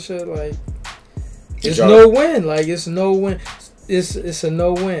for real shit, like it's no win. Like it's no win. It's a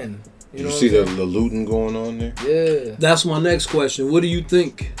no win. You see the looting going on there? Yeah. That's my next question. What do you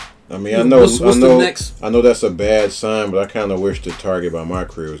think? I mean, I know that's a bad sign, but I kind of wish the Target by my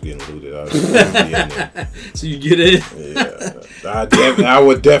career was getting looted. I was be in there. So you get in? Yeah. I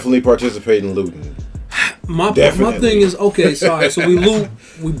would definitely participate in looting. My thing is, okay, sorry. So we loot,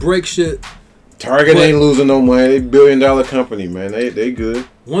 we break shit. Target ain't losing no money. They $1 billion company, man. They good.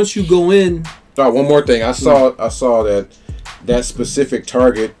 Once you go in. Oh, one more thing. I saw that specific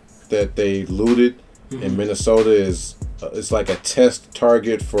Target that they looted in Minnesota is it's like a test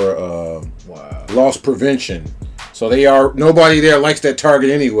target for loss prevention. So nobody there likes that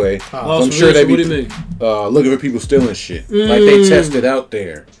Target anyway. So I'm sure they be looking for people stealing shit. Like they tested out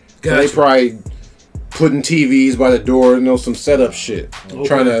there. Gotcha. So they probably putting TVs by the door, some setup shit,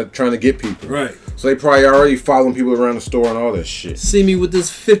 trying to get people. Right. So they probably already following people around the store and all that shit. See me with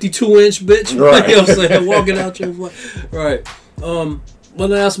this 52-inch bitch, right? You know what I'm saying? Walking out your right. Well,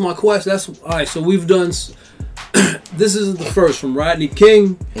 that's my question. That's all right. So we've done. This isn't the first from Rodney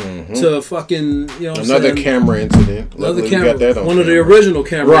King to fucking another camera incident. Another camera. One of the original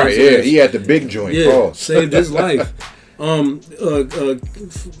cameras. Right. Yeah. He had the big joint. Yeah. Saved his life. From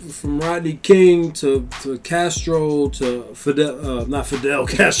Rodney King to Castro to Fidel, not Fidel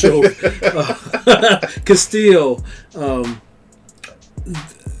Castro, Castillo.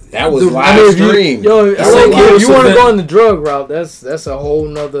 That was live stream. If you want to go on the drug route, that's a whole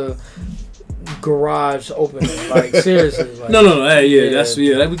nother garage opening. Like seriously. Like, no. Hey, that's we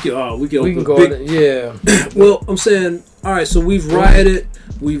can go. Well, I'm saying, all right. So we've rioted,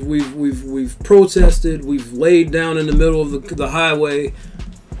 we've protested, we've laid down in the middle of the highway.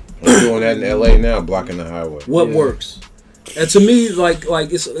 We're doing that in L.A. now, blocking the highway. What works? And to me, like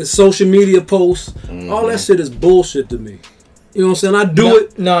it's social media posts. All that shit is bullshit to me. You know what I'm saying? I do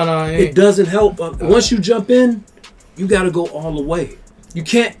it. No, it doesn't help. Once you jump in, you got to go all the way. You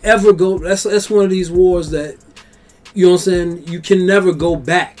can't ever go. That's one of these wars that, you know what I'm saying, you can never go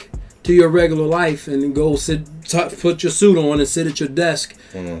back to your regular life and go put your suit on and sit at your desk.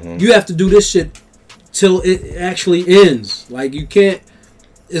 You have to do this shit till it actually ends. Like you can't.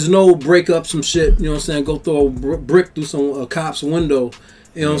 There's no break up some shit. You know what I'm saying? Go throw a brick through a cop's window.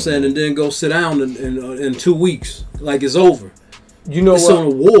 You know what I'm saying? And then go sit down in 2 weeks. Like it's over. You know it's on a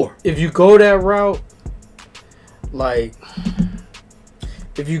war. If you go that route, like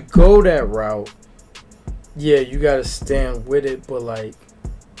if you go that route, yeah, you gotta stand with it, but like,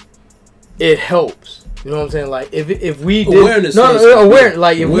 it helps. You know what I'm saying? Like if we did awareness, awareness.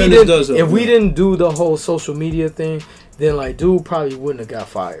 Like if awareness we didn't do the whole social media thing, then like dude probably wouldn't have got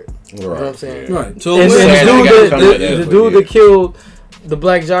fired. Right. You know what I'm saying? Right. So and the dude that killed the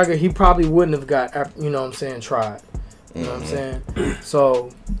black jogger, he probably wouldn't have got, you know what I'm saying, tried. You know what I'm saying?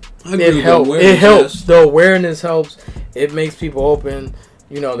 So it helps. It helps. Yes. The awareness helps. It makes people open.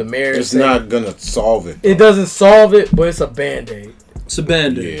 You know, the mayor. It's not gonna solve it. It doesn't solve it, but it's a band-aid. It's a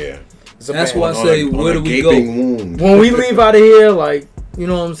band-aid. Yeah. That's why I say, where do we go? Wound. When we leave out of here, like, you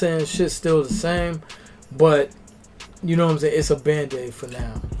know what I'm saying, shit's still the same, but you know what I'm saying, it's a band-aid for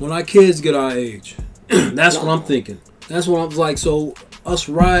now. When our kids get our age, that's what I'm thinking. That's what I'm like. So us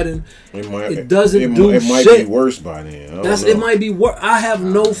riding, it doesn't do shit. It might be worse by then. It might be worse. I have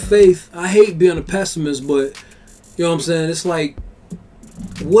no faith. I hate being a pessimist, but you know what I'm saying. It's like,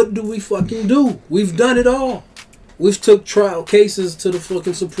 what do we fucking do? We've done it all. We've took trial cases to the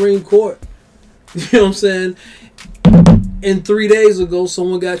fucking Supreme Court. You know what I'm saying? And 3 days ago,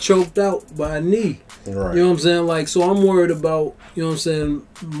 someone got choked out by a knee. Right. You know what I'm saying? Like, so I'm worried about, you know what I'm saying,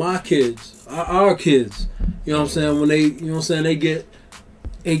 my kids, our kids. You know what I'm saying? When they, you know what I'm saying, they get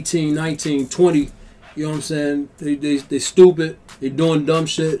 18, 19, 20, you know what I'm saying? They stupid. They doing dumb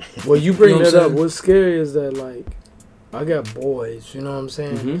shit. Well, you bring that up. What's scary is that, like, I got boys, you know what I'm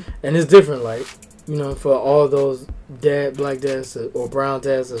saying? Mm-hmm. And it's different, like, you know, for all those black dads or brown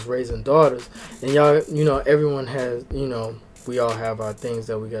dads that's raising daughters, and y'all, you know, everyone has, you know, we all have our things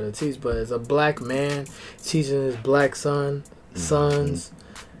that we gotta teach. But as a black man teaching his black sons,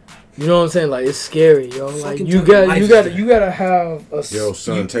 you know what I'm saying? Like, it's scary, yo. Like, you gotta have a. Yo,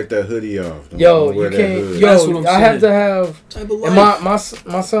 son, take that hoodie off. Yo, you can't. Yo, I have to have. And my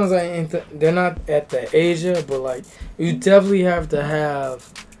sons ain't. They're not at the age yet, but like, you definitely have to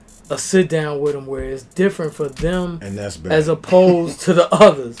have a sit down with them where it's different for them, and that's bad, as opposed to the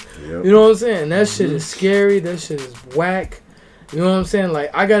others. Yep. You know what I'm saying? That shit is scary. That shit is whack. You know what I'm saying?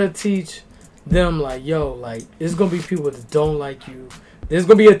 Like, I gotta teach them, like, yo, like, there's gonna be people that don't like you. There's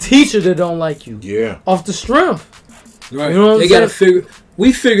gonna be a teacher that don't like you. Yeah. Off the strength. Right. You know what I'm saying? Gotta figure.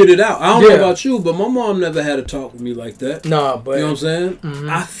 We figured it out. I don't know about you, but my mom never had a talk with me like that. Nah, but you know what I'm saying? Mm-hmm.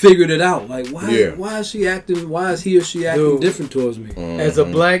 I figured it out. Like, why is she acting? Why is he or she acting different towards me? As a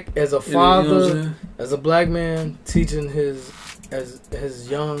father, you know as a black man, teaching his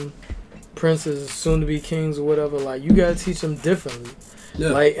young princes, soon to be kings or whatever, like, you gotta teach them differently. Yeah.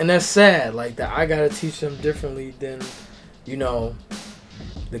 Like, and that's sad. Like, that I gotta teach them differently than, you know,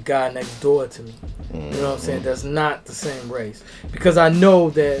 the guy next door to me. You know what I'm saying? That's not the same race. Because I know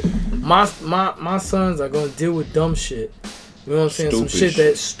that my sons are gonna deal with dumb shit. You know what I'm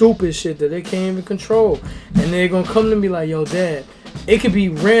saying? Stupid shit that they can't even control. And they're gonna come to me like, yo, dad. It could be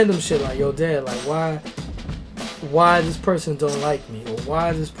random shit like, yo, dad, like, why this person don't like me, or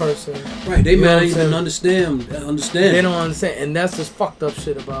why this person, right? They might even understand. They don't understand, and that's just fucked up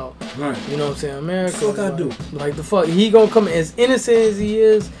shit about, right? You know what I'm saying? America. The fuck I do. Like, the fuck, he gonna come as innocent as he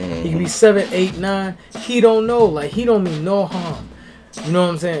is. He can be 7, 8, 9. He don't know. Like, he don't mean no harm. You know what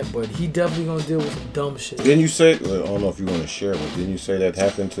I'm saying? But he definitely gonna deal with some dumb shit. Didn't you say? Well, I don't know if you want to share, but didn't you say that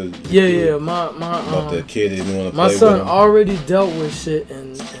happened to? Yeah. My about the kid didn't want to play my son with him? Already dealt with shit,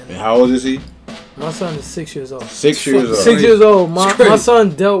 and how old is he? My son is 6 years old. 6 years old. 6 years old. My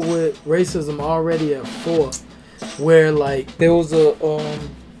son dealt with racism already at 4, where, like, there was a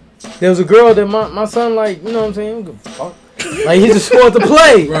girl that my son, like, you know what I'm saying, he don't give a fuck. Like, he just wanted to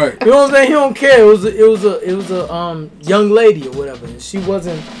play. Right. You know what I'm saying? He don't care. It was a young lady or whatever. And she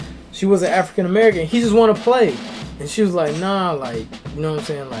wasn't African American. He just want to play. And she was like, nah, like, you know what I'm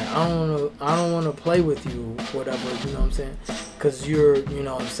saying? Like, I don't want to play with you, whatever, you know what I'm saying? Because you're, you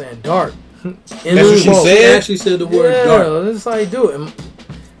know what I'm saying, dark. That's what she said? She actually said the word dark. Yeah, that's how you do it.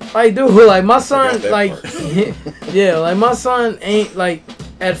 Like, dude, like, my son, like, yeah, like, my son ain't, like,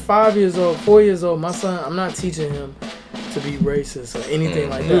 at 5 years old, 4 years old, my son, I'm not teaching him to be racist or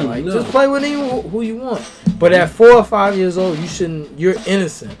anything like that. Like, just play with him who you want. But at 4 or 5 years old, you're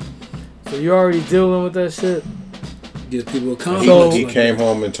innocent. So you're already dealing with that shit. Give people a compliment. He came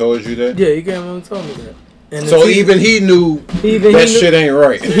home and told you that? Yeah, he came home and told me that. And so even he knew that shit ain't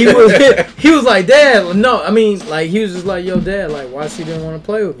right. He was like, Dad, no, I mean, like, he was just like, yo, Dad, like, why she didn't want to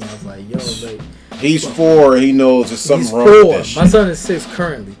play with me? I was like, yo, like, he's 4, he knows there's something wrong with that shit. My son is 6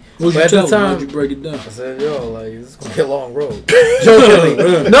 currently. But at the time, how'd you break it down? I said, yo, like, it's gonna be a long road.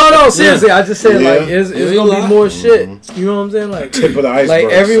 Jokingly. No, seriously, I just said, like, it's gonna be more shit. You know what I'm saying? Like, tip of the iceberg.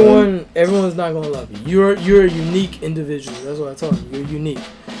 Like, everyone's not gonna love you. You're a unique individual. That's what I told you. You're unique.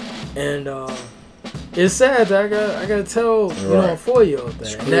 And it's sad that I gotta tell you know a 4-year-old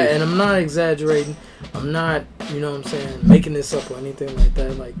that, and I'm not exaggerating. I'm not, you know what I'm saying, making this up or anything like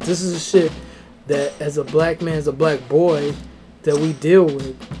that. Like, this is shit that as a black man, as a black boy, that we deal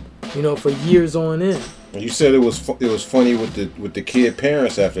with, you know, for years on end. You said it was funny with the kid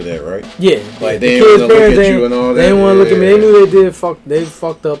parents after that, right? Yeah, like they didn't want to look at you and all that. They didn't want to look at me. They knew they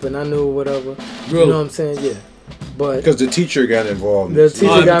fucked up, and I knew whatever. Really? You know what I'm saying? Yeah, but because the teacher got involved. The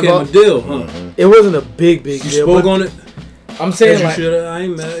teacher got involved. A deal, huh? It wasn't a big deal. You spoke on it. I'm saying like I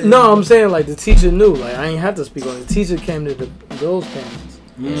ain't mad. No, I'm saying like the teacher knew. Like I ain't have to speak on it. The teacher came to the girls' parents.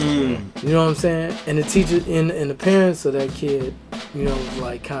 You know what I'm saying? And the teacher and the parents of that kid, you know,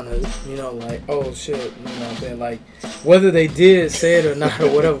 like kind of, you know, like, oh shit, you know what I'm saying? Like whether they did say it or not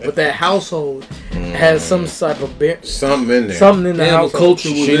or whatever, but that household has some type of something in there. Something in the household. Culture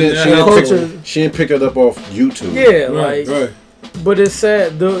she didn't pick it up off YouTube. Yeah, right. But it's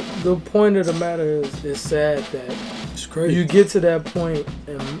sad. The point of the matter is, it's sad that it's crazy. You get to that point,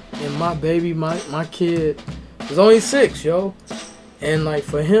 and my baby, my kid, is only 6, yo. And like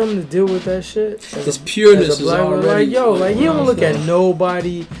for him to deal with that shit, this pureness is already like, yo, like he don't look at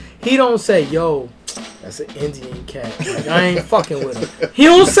nobody. He don't say, yo, that's an Indian cat. Like I ain't fucking with him. He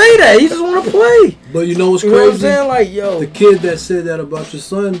don't say that. He just want to play. But you know what's crazy? You know what I'm saying? Like, yo, the kid that said that about your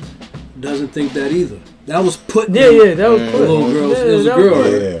son doesn't think that either. That was put. Yeah, that was put. Little girl. It was a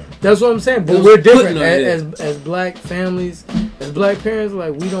girl. Yeah. That's what I'm saying. But we're different as black families, as black parents.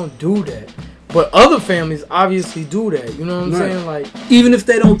 Like we don't do that. But other families obviously do that. You know what I'm saying? Like even if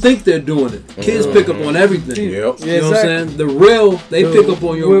they don't think they're doing it, kids pick up on everything. Yep. You know what I'm saying? They pick up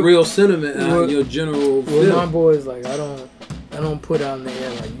on your real sentiment and your general feel. With my boys, like I don't put out in the air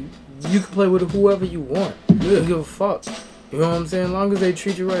like you can play with whoever you want. I don't give a fuck. You know what I'm saying? As long as they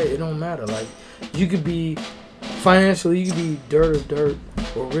treat you right, it don't matter. Like you could be financially, you could be dirt of dirt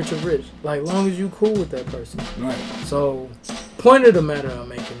or rich of rich. Like long as you cool with that person. Right. So point of the matter I'm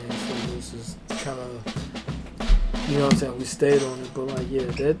making is this is kind of, you know what I'm saying, we stayed on it, but like yeah,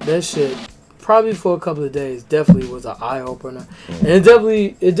 that shit probably for a couple of days definitely was an eye opener, and it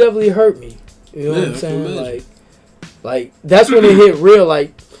definitely hurt me. You know what I'm saying? Like that's when it hit real.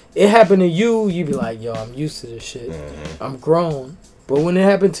 Like it happened to you be like, yo, I'm used to this shit. I'm grown. But when it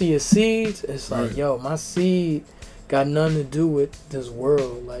happened to your seeds, it's like, yo, my seed got nothing to do with this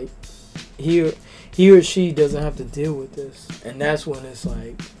world. Like he or she doesn't have to deal with this, and that's when it's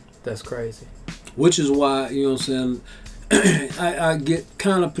like, that's crazy. Which is why, you know what I'm saying, I get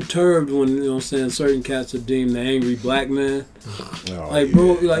kind of perturbed when, you know what I'm saying, certain cats are deemed the angry black man. Bro, like,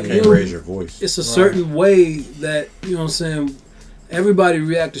 you can't raise your voice. It's a certain way that, you know what I'm saying, everybody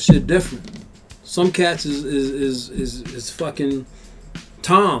react to shit different. Some cats is fucking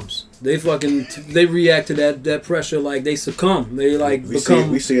Toms. They react to that pressure like they succumb. They like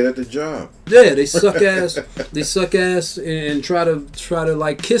we see it at the job. Yeah, they suck ass and try to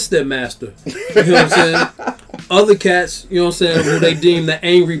like kiss their master. You know what I'm saying? Other cats, you know what I'm saying, who they deem the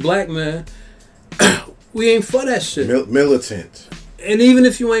angry black man, we ain't for that shit. Militant. And even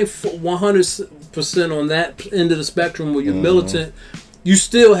if you ain't 100% on that end of the spectrum where you're militant, you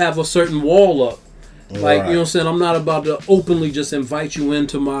still have a certain wall up. Like, you know what I'm saying? I'm not about to openly just invite you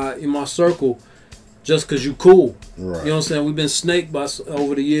into my circle just because you cool. Right. You know what I'm saying? We've been snaked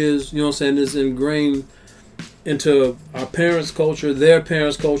over the years. You know what I'm saying? It's ingrained into our parents' culture, their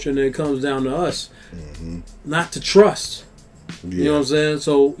parents' culture, and then it comes down to us. Not to trust. Yeah. You know what I'm saying?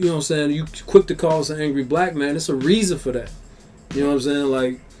 So, you know what I'm saying? You quick to call us an angry black man. It's a reason for that. You know what I'm saying?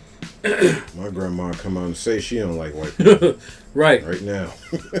 Like, my grandma come out and say she don't like white people. Right now.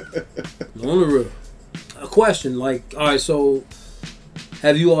 On the real. A question, like, all right, so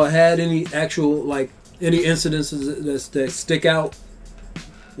have you all had any actual, like, any incidences that stick out,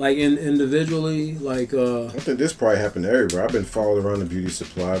 like, individually, like, I think this probably happened to everybody. I've been followed around the beauty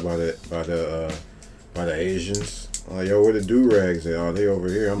supply by the Asians. Like, yo, where the do-rags at? Oh, they over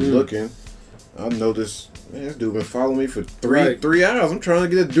here. I'm looking. I noticed, man, this dude been following me for three hours. I'm trying to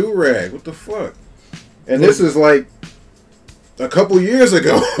get a do-rag. What the fuck? And this is like a couple years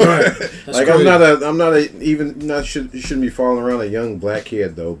ago. Right. Like crazy. Shouldn't be following around a young black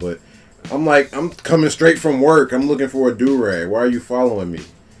kid though, but I'm coming straight from work. I'm looking for a do-rag. Why are you following me?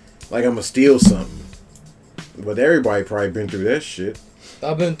 Like I'm gonna steal something. But everybody probably been through that shit.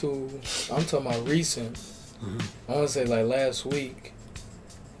 I'm talking about recent. I want to say like last week.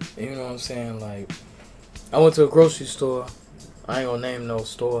 You know what I'm saying? Like I went to a grocery store. I ain't gonna name no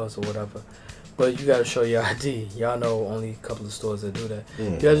stores or whatever. But you gotta show your ID. Y'all know only a couple of stores that do that.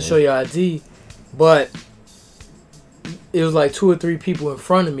 You gotta show your ID. But it was like 2 or 3 people in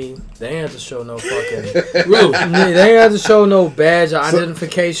front of me. They ain't have to show no fucking Really? They ain't have to show no badge or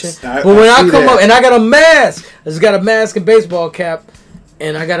identification. I But when I see come that. up and I got a mask, I just got a mask and baseball cap,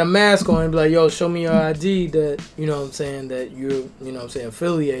 and I got a mask on and be like, yo, show me your ID that you know what I'm saying that you're you know what I'm saying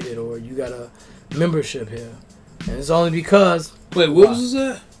affiliated or you got a membership here. And it's only because Wait, what was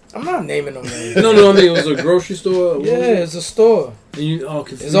this at? I'm not naming no names. No, I mean, it was a grocery store? What Yeah, was it? it's a store. And you,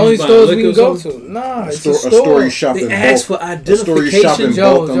 confused It's only by stores we liquor can or go something? to. Nah, A it's store, a a store. store you shop They in asked bulk. for A store you shop in identification.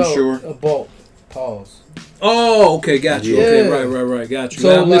 bulk, I'm sure. A bulk. Pause. Oh, okay, got you. Yeah. Okay, right, got you. So,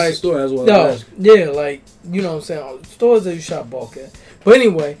 Now, I missed like, the store. That's what I No, was asking. yeah, like, you know what I'm saying? Stores that you shop bulk at. But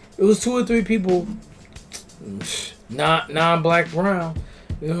anyway, it was 2 or 3 people, non-black, brown.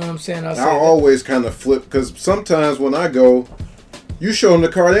 You know what I'm saying? I always kind of flip because sometimes when I go, you show them the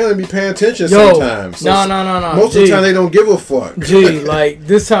car, they don't even be paying attention sometimes. So No. Most of the time they don't give a fuck. Gee, like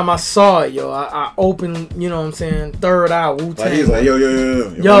this time I saw it, yo. I opened, you know what I'm saying, third eye, Wu-Tang. Like he's like, yo. Yo,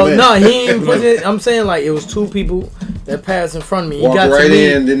 man. no, he ain't put it. I'm saying like it was 2 people that passed in front of me. He Walked got right to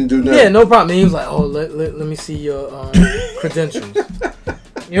me. in, didn't do nothing. Yeah, no problem. And he was like, oh, let me see your credentials.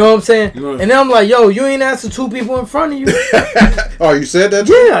 You know what I'm saying? Right. And then I'm like, yo, you ain't asked the 2 people in front of you. Oh, you said that?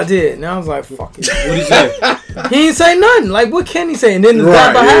 Yeah, I did. And I was like, fuck it. What'd he say? He ain't say nothing. Like, what can he say? And then the Right,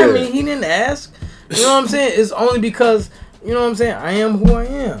 guy behind yeah. me, he didn't ask. You know what I'm saying? It's only because, you know what I'm saying, I am who I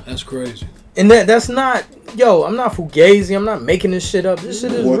am. That's crazy. And that's not, yo, I'm not fugazi. I'm not making this shit up. This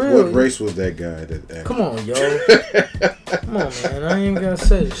shit is real. What race was that guy that asked? Come on, yo. Come on, man. I ain't gonna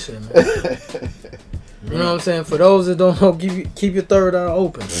say this shit, man. You know what I'm saying? For those that don't know, keep your third eye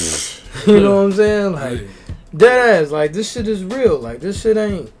open. You know what I'm saying? Like, dead ass. Like, this shit is real. Like, this shit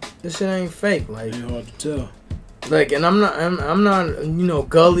ain't fake. Like, Ain't hard to tell. like, and I'm not, you know,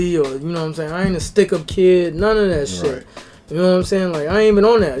 gully or, you know what I'm saying? I ain't a stick-up kid. None of that shit. Right. You know what I'm saying? Like, I ain't even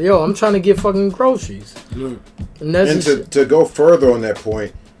on that. Yo, I'm trying to get fucking groceries. Look. And that's And just to go further on that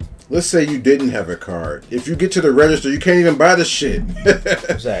point, let's say you didn't have a card. If you get to the register, you can't even buy the shit.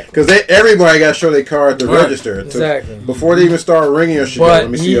 Exactly. Because everybody got to show their card at the Right. register. Exactly. Before they even start ringing your shit. But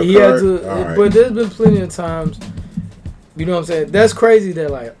Let me see he your had card. to. All right. But there's been plenty of times. You know what I'm saying? That's crazy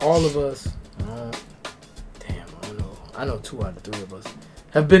that like all of us. I know 2 out of 3 of us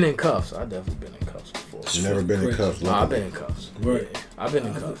have been in cuffs. I've definitely been in cuffs before. You've never been in Crazy. cuffs. I've been in cuffs. Right. Yeah, I've been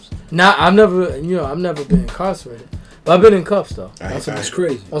in cuffs. Now I've never been incarcerated, but I've been in cuffs though. That's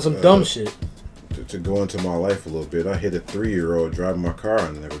crazy. On some dumb shit. To go into my life a little bit, I hit a 3-year-old driving my car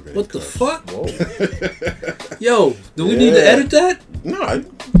and never been What in the cuffs. fuck? Whoa. Yo, do we need to Yeah. edit that? No, I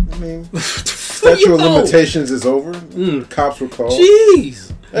mean, statute of limitations is over. Cops were called.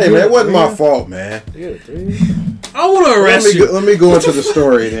 Jeez. Hey, man, it wasn't my fault, man. Yeah, 3. I want to arrest you. Let me go into the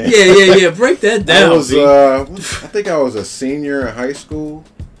story then. Yeah. Break that I down, was, B. I think I was a senior in high school,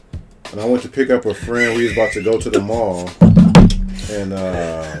 and I went to pick up a friend. We was about to go to the mall, and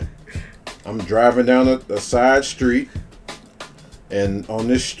I'm driving down a side street, and on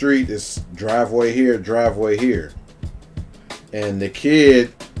this street is driveway here, and the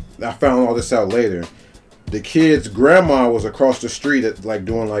kid, I found all this out later. The kid's grandma was across the street at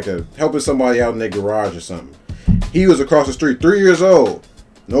doing helping somebody out in their garage or something. He was across the street, 3 years old.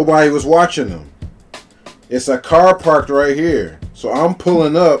 Nobody was watching him. It's a car parked right here. So I'm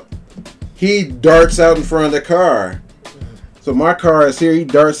pulling up. He darts out in front of the car. So my car is here. He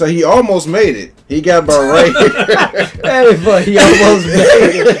darts out. He almost made it. He got about right here. Everybody almost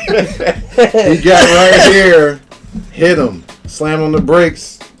made it. He got right here. Hit him. Slammed on the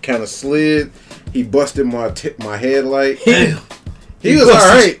brakes. Kind of slid. He busted my headlight. Damn. He was all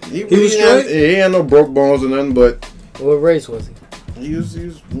right. He was straight? He had no broke bones or nothing, but What race was he? he was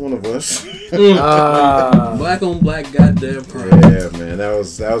one of us. Black on black, goddamn crime. Yeah, man, that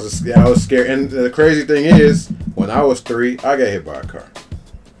was scary. And the crazy thing is, when I was 3, I got hit by a car,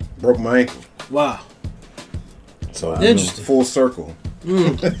 broke my ankle. Wow. So Interesting. full circle.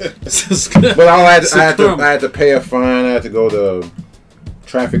 This is good. But I had to pay a fine. I had to go to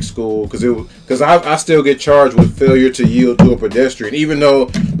traffic school because I still get charged with failure to yield to a pedestrian, even though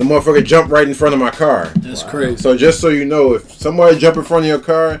the motherfucker jumped right in front of my car. That's crazy. So just so you know, if somebody jump in front of your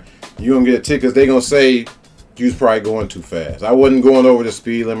car, you gonna get a ticket because they gonna say you was probably going too fast. I wasn't going over the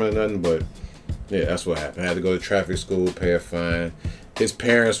speed limit or nothing, but yeah, that's what happened. I had to go to traffic school, pay a fine. His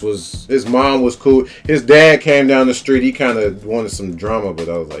mom was cool. His dad came down the street. He kind of wanted some drama, but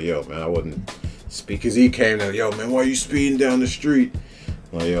I was like, yo, man, I wouldn't speed. Because he came down, yo, man, why are you speeding down the street?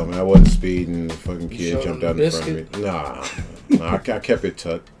 I'm like, yo, man, I wasn't speeding. The fucking kid jumped out in front of me. Nah, I kept it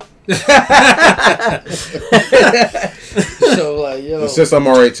tucked. So like, yo. And since I'm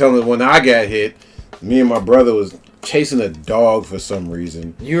already telling, when I got hit, me and my brother was chasing a dog for some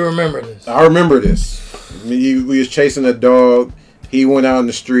reason. You remember this? I remember this. We was chasing a dog. He went out in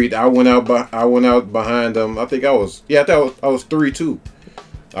the street. I went out behind him. I think I was 3-2.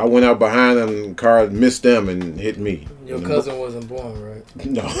 I went out behind him, and the car missed them and hit me. Your cousin wasn't born, right?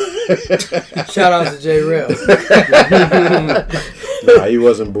 No. Shout out to J. Rail. Nah, he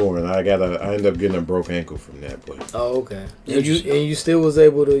wasn't born. I ended up getting a broke ankle from that. But oh, okay. And you still was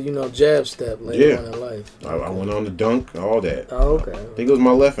able to jab step later on in life. I went on the dunk, all that. Oh, okay. I think it was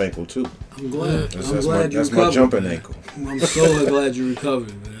my left ankle too. I'm glad. That's my jumping ankle. I'm so glad you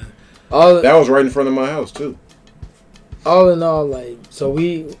recovered, man. That was right in front of my house too. All in all, so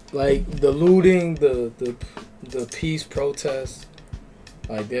we the looting, the peace protests.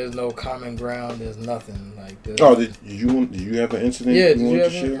 There's no common ground. There's nothing. Did you have an incident? Yeah, you want to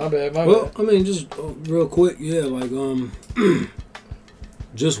share? My bad. Well, I mean, just real quick, yeah,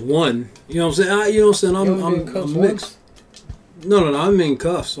 just one. You know what I'm saying? I'm mixed. No, I'm in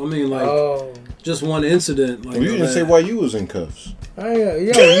cuffs. I mean, just one incident. You didn't say why you was in cuffs. You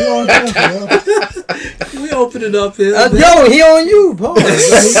on cuffs, we open it up here. He on you, Paul.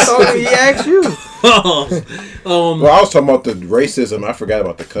 He asked you. Well, I was talking about the racism. I forgot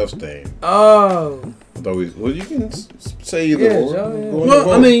about the cuffs thing. Oh. Well, you can say either or. Yeah.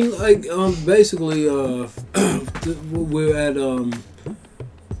 Well, I mean, basically, we're at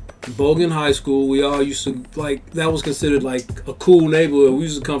Bogan High School. We all used to that was considered a cool neighborhood. We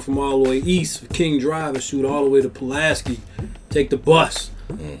used to come from all the way east, King Drive, and shoot all the way to Pulaski, take the bus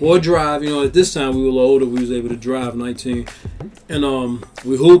or drive. At this time we were a little older. We was able to drive, 19, and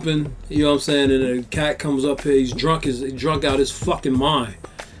we hooping. You know what I'm saying? And a cat comes up here. He's drunk out his fucking mind,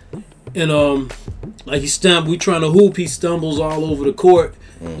 and we trying to hoop. He stumbles all over the court.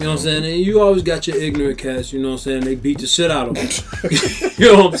 You know what I'm saying? And you always got your ignorant cats, you know what I'm saying? They beat the shit out of him.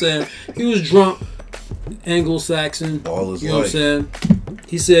 You know what I'm saying? He was drunk, Anglo-Saxon. All his you know life. what I'm saying?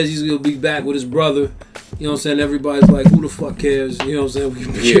 He says he's going to be back with his brother. You know what I'm saying? Everybody's like, who the fuck cares? You know what I'm saying? We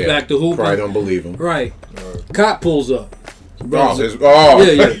can get back to hooping. Probably don't believe him. Right. Cop pulls up. His brother's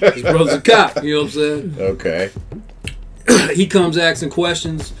His brother's a cop. You know what I'm saying? Okay. He comes asking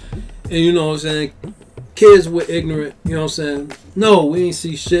questions. And you know what I'm saying? Kids were ignorant, you know what I'm saying? No, we ain't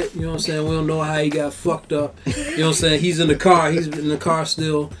see shit, you know what I'm saying? We don't know how he got fucked up. You know what I'm saying? He's in the car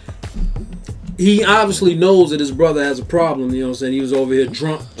still. He obviously knows that his brother has a problem, you know what I'm saying? He was over here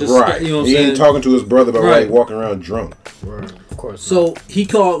drunk. Just, right. You know what I'm he saying? ain't talking to his brother, but walking around drunk. Right. Of course. So he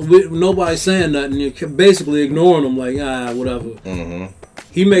called with nobody saying nothing. You're basically ignoring him whatever. Mm-hmm.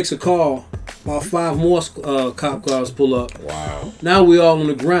 He makes a call. About 5 more cop cars pull up. Wow. Now we all on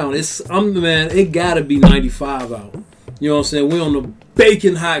the ground. It gotta be 95 out. You know what I'm saying? We on the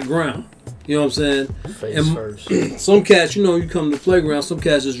baking hot ground. You know what I'm saying? Face first. Some cats, you come to the playground, some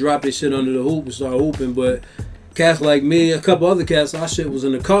cats just drop their shit under the hoop and start hooping. But cats like me, a couple other cats, our shit was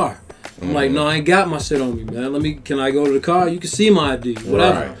in the car. I'm like, no, I ain't got my shit on me, man. Can I go to the car? You can see my ID,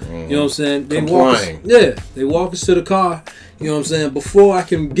 whatever. Right. Mm-hmm. You know what I'm saying? They walk us to the car. You know what I'm saying? Before I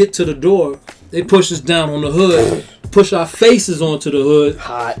can get to the door, they push us down on the hood, push our faces onto the hood.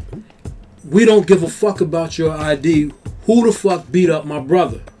 Hot. We don't give a fuck about your ID. Who the fuck beat up my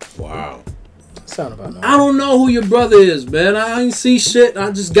brother? Wow. Sound about normal. I don't know who your brother is, man. I ain't see shit. I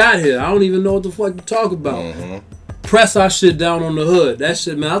just got here. I don't even know what the fuck you talk about. Mm-hmm. Press our shit down on the hood. That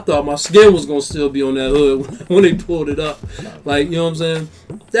shit, man, I thought my skin was gonna still be on that hood when they pulled it up. You know what I'm saying?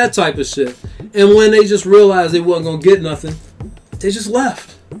 That type of shit. And when they just realized they wasn't gonna get nothing, they just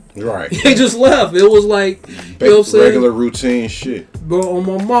left. Right. They just left. It was like, you know what I'm saying? Regular routine shit. Bro, on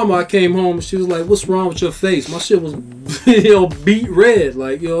my mama, I came home and she was like, what's wrong with your face? My shit was, beat red.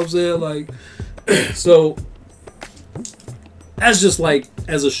 You know what I'm saying? So, that's just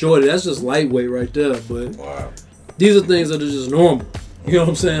as a shorty, that's just lightweight right there. But wow. These are things that are just normal. You know what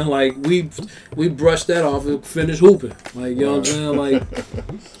I'm saying? We brushed that off and finished hooping. You know what I'm saying?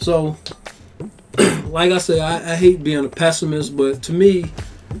 So, like I say, I hate being a pessimist, but to me,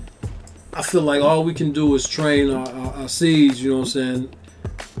 I feel like all we can do is train our seeds, you know what I'm saying?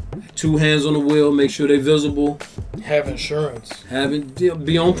 2 hands on the wheel, make sure they're visible. Have insurance.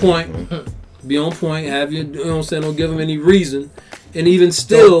 Be on point. Be on point. You know what I'm saying? Don't give them any reason. And even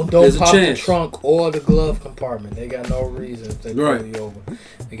still, there's a chance. Don't pop the trunk or the glove compartment. They got no reason if they pull you over.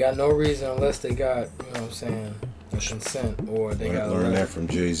 They got no reason unless they got, you know what I'm saying, a consent or they got. Learn that from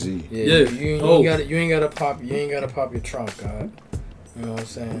Jay-Z. Yeah. You ain't gotta pop your trunk, God. You know what I'm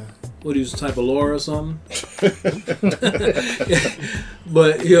saying? What, he was a type of lawyer or something?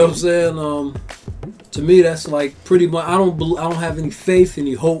 But you know what I'm saying? To me, that's pretty much. I don't have any faith,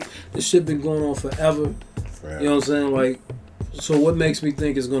 any hope. This shit been going on forever. You know what I'm saying? So what makes me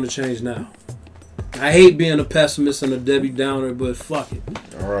think it's going to change now? I hate being a pessimist and a Debbie Downer, but fuck it.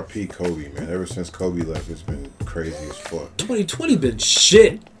 R.I.P. Kobe, man. Ever since Kobe left, it's been crazy as fuck. 2020 been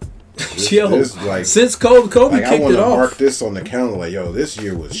shit. Yo, this, like, since Kobe like, kicked it off. I mark this on the calendar like, yo, this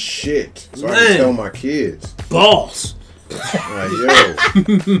year was shit. So I can tell my kids. Balls. Like,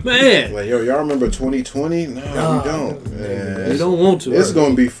 yo. Man. Like, yo, y'all remember 2020? No, we don't. Man. You don't want to. It's going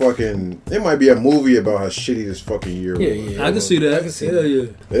to be fucking... There might be a movie about how shitty this fucking year was. Yeah. I can see that. I can see that. Yeah.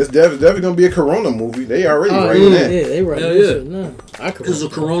 It's definitely going to be a Corona movie. They already writing that. Yeah, they writing that shit. No. There's a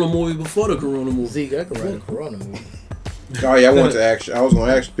Corona movie before the Corona movie. Zeke, I could write a Corona movie. Oh yeah, I was going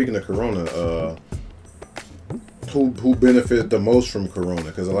to ask. Speaking of Corona, who benefited the most from Corona?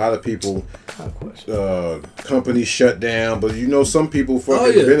 Because a lot of people, companies shut down, but you know some people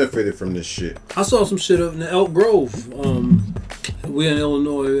fucking benefited from this shit. I saw some shit up in Elk Grove. We in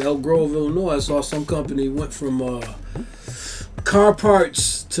Illinois, Elk Grove, Illinois. I saw some company went from car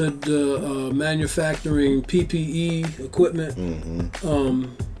parts to the manufacturing PPE equipment,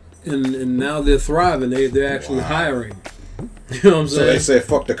 and now they're thriving. They're actually hiring. You know what I'm saying? So they say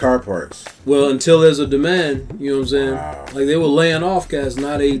fuck the car parts. Well, until there's a demand, you know what I'm saying? Wow. Like they were laying off guys,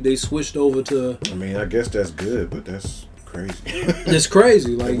 now they switched over to. I mean, I guess that's good, but that's crazy. It's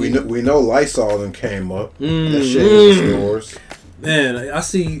crazy. Like we know Lysol then came up. That shit in the stores. Man, I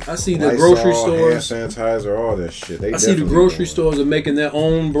see Lysol, the grocery stores, hand sanitizer, all that shit. I see the grocery stores are making their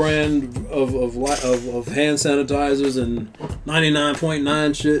own brand of hand sanitizers and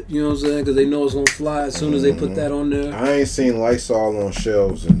 99.9 shit. You know what I'm saying? Because they know it's gonna fly as soon as they put that on there. I ain't seen Lysol on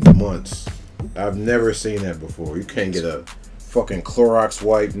shelves in months. I've never seen that before. You can't get a fucking Clorox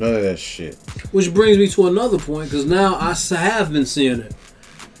wipe, none of that shit. Which brings me to another point, because now I have been seeing it.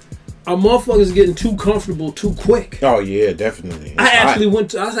 Our motherfuckers getting too comfortable too quick. Oh yeah, definitely. I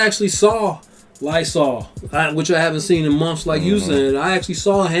actually saw Lysol, which I haven't seen in months, like you said. I actually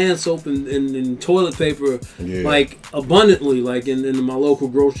saw hand soap and toilet paper, like abundantly, like in my local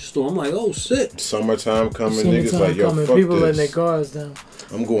grocery store. I'm like, oh shit. Summertime coming, niggas like, yo, fuck people this. letting their cars down.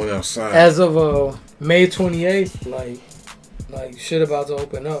 I'm going outside. As of May 28th, like shit about to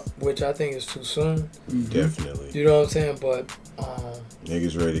open up, which I think is too soon. Definitely. You know what I'm saying? But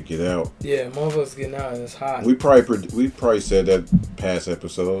niggas ready to get out. Yeah, motherfuckers getting out and it's hot. We probably said that past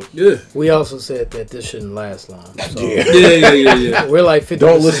episode. Yeah. We also said that this shouldn't last long. So. Yeah. We're like 50%.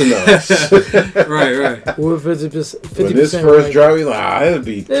 Don't listen to us. Right. We're 50%. When this first drop, we like, it'll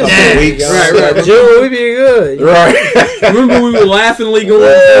be a couple weeks. Right. June, we be good. Right. Remember we were laughingly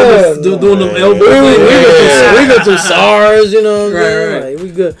going doing them elbow things. We go through SARS, you know what I'm saying? Right. Like,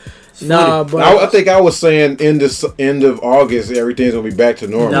 we good. Nah, but I think I was saying end of August everything's gonna be back to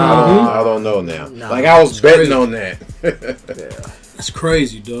normal. I don't know now. Like I was betting crazy. on that. That's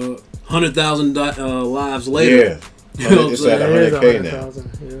crazy, dog. 100,000 lives later. Yeah, it's at 100K now.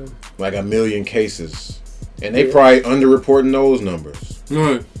 100,000, Like 1 million cases, and they probably underreporting those numbers.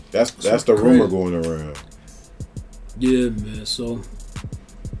 Right. That's the rumor going around. Yeah, man. So,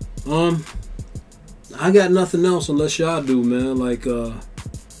 I got nothing else unless y'all do, man. Like,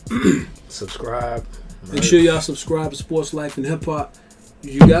 subscribe. Make sure y'all subscribe to Sports Life and Hip Hop.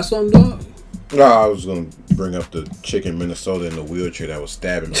 You got something, dog? No, I was gonna bring up the chick in Minnesota in the wheelchair that was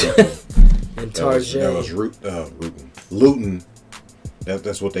stabbing people. And that was looting.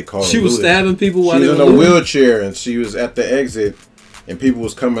 That's what they call it. She was stabbing people while she they was were in a wheelchair, and she was at the exit, and people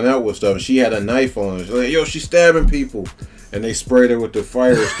was coming out with stuff. And she had a knife on her. She's like, "Yo, she's stabbing people." And they sprayed her with the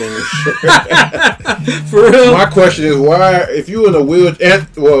fire extinguisher. For real? My question is, why, if you in a wheelchair,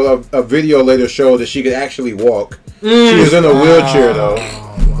 a video later showed that she could actually walk. She was in a wheelchair, though.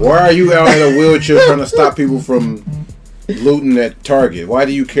 Why are you out in a wheelchair trying to stop people from looting at Target? Why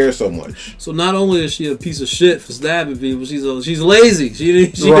do you care so much? So not only is she a piece of shit for stabbing people, she's lazy.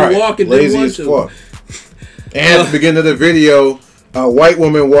 She can walk and lazy as fuck. And at the beginning of the video, a white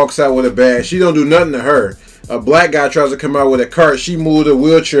woman walks out with a bag. She don't do nothing to her. A black guy tries to come out with a cart. She moved a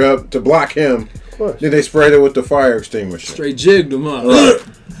wheelchair up to block him. Of course. Then they sprayed her with the fire extinguisher. Straight jigged him up. Right.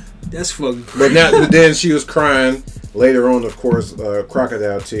 That's fucking crazy. But then she was crying later on, of course,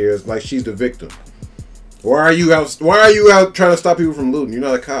 crocodile tears, like she's the victim. Why are you out trying to stop people from looting? You're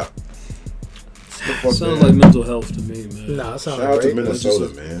not a cop. Sounds like mental health to me, man. Nah, it sounds Shout out like to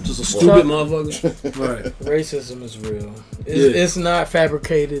Minnesota, man. Just a stupid motherfucker. Right. Racism is real. It's not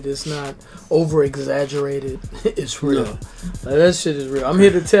fabricated. It's not over exaggerated. It's real. No. Like, that shit is real. I'm here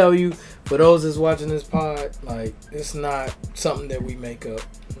to tell you, for those that's watching this pod, like, it's not something that we make up.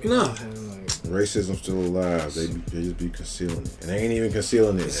 No. Racism's still alive. They just be concealing it, and they ain't even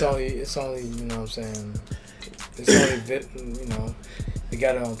concealing it. It's only, you know what I'm saying. It's only, you know. They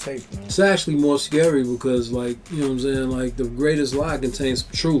got it on tape, man. It's actually more scary because, like, you know what I'm saying, like, the greatest lie contains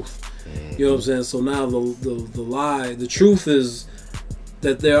truth. You know what I'm saying? So now the lie, the truth is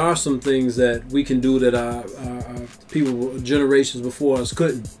that there are some things that we can do that our people, generations before us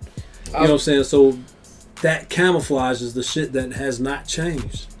couldn't. You know what I'm saying? So that camouflages the shit that has not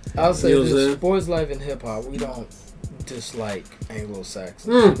changed. I'll say this: sports life and hip hop, we don't dislike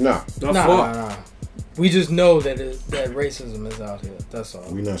Anglo-Saxons. Nah. We just know that that racism is out here. That's all.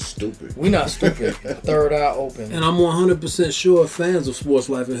 We not stupid. We not stupid. Third eye open. And I'm 100% sure fans of sports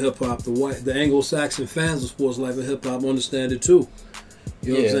life and hip hop, the Anglo-Saxon fans of sports life and hip hop understand it too.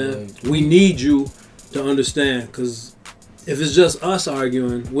 You know what I'm saying? Like, we need you to understand, because if it's just us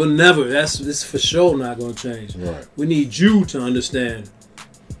arguing, we'll never. It's for sure not going to change. Right. We need you to understand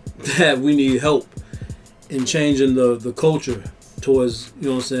that we need help in changing the culture towards, you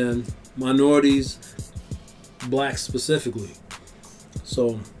know what I'm saying, minorities, blacks specifically.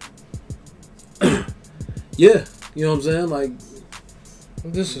 So yeah, you know what I'm saying? Like,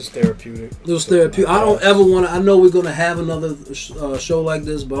 this is therapeutic. It was therapeutic. I don't ever want to. I know we're gonna have another show like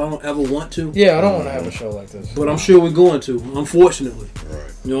this, but I don't ever want to. Yeah, I don't want to have a show like this. But I'm sure we're going to. Unfortunately,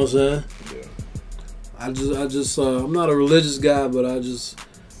 right? You know what I'm saying? Yeah. I just, I'm not a religious guy, but I just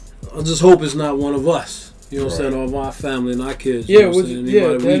hope it's not one of us. You know what I'm saying? Or my family and our kids. Yeah, you know what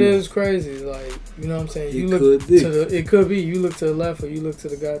I'm saying? that is crazy. Like, you know what I'm saying? You look could be. it could be. You look to the left or you look to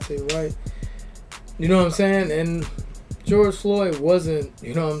the guy to your right. You know what I'm saying? And George Floyd wasn't,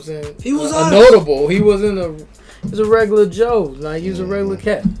 you know what I'm saying? He was a notable. He wasn't he was a regular Joe. Like, he was a regular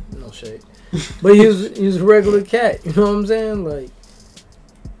cat. No shade. But he was a regular cat. You know what I'm saying? Like,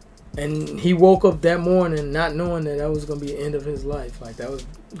 and he woke up that morning not knowing that was going to be the end of his life. Like, that was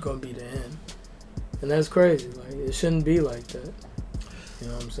going to be the end. And that's crazy. Like, it shouldn't be like that. You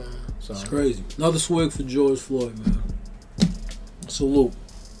know what I'm saying? So, it's crazy. Another swig for George Floyd, man. Salute.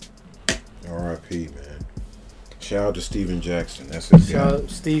 R.I.P, man. Shout out to Steven Jackson. That's his guy. Shout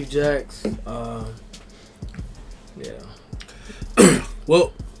out Steve Jacks. Yeah.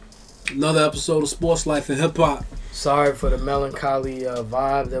 Well, another episode of Sports Life and Hip Hop. Sorry for the melancholy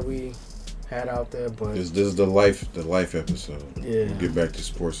vibe that we had out there, but This is the life episode. Yeah. We'll get back to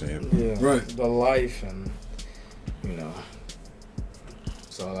sports and hip hop. yeah, Right. the life, and you know,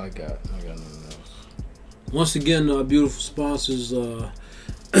 that's all I got. I got nothing else. Once again, our beautiful sponsors,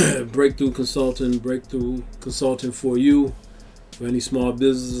 Breakthrough Consulting for you, for any small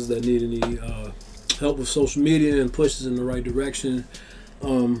businesses that need any help with social media and pushes in the right direction.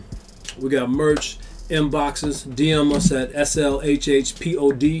 We got merch, inboxes, DM us at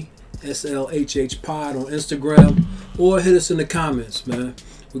SLHHPOD, SLHHPod on Instagram, or hit us in the comments, man.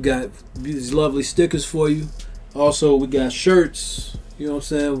 We got these lovely stickers for you. Also, we got shirts, you know what I'm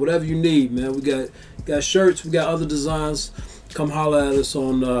saying? Whatever you need, man. We got shirts, we got other designs. Come holler at us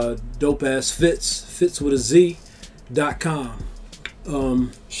on dope ass fits with a Z.com.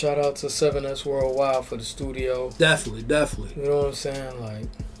 Shout out to 7S Worldwide for the studio. Definitely. You know what I'm saying? Like,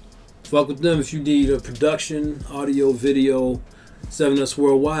 fuck with them if you need a production, audio, video.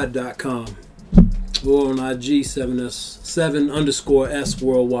 7sworldwide.com, or on IG 7_S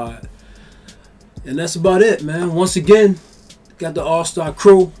worldwide. And that's about it, man. Once again, got the all-star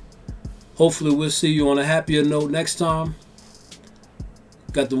crew. Hopefully we'll see you on a happier note next time.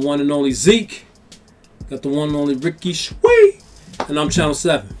 Got the one and only Zeke. Got the one and only Ricky Shwee. And I'm Channel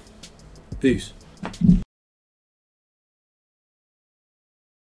 7. Peace.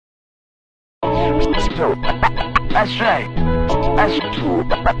 That's right.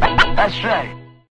 That's right.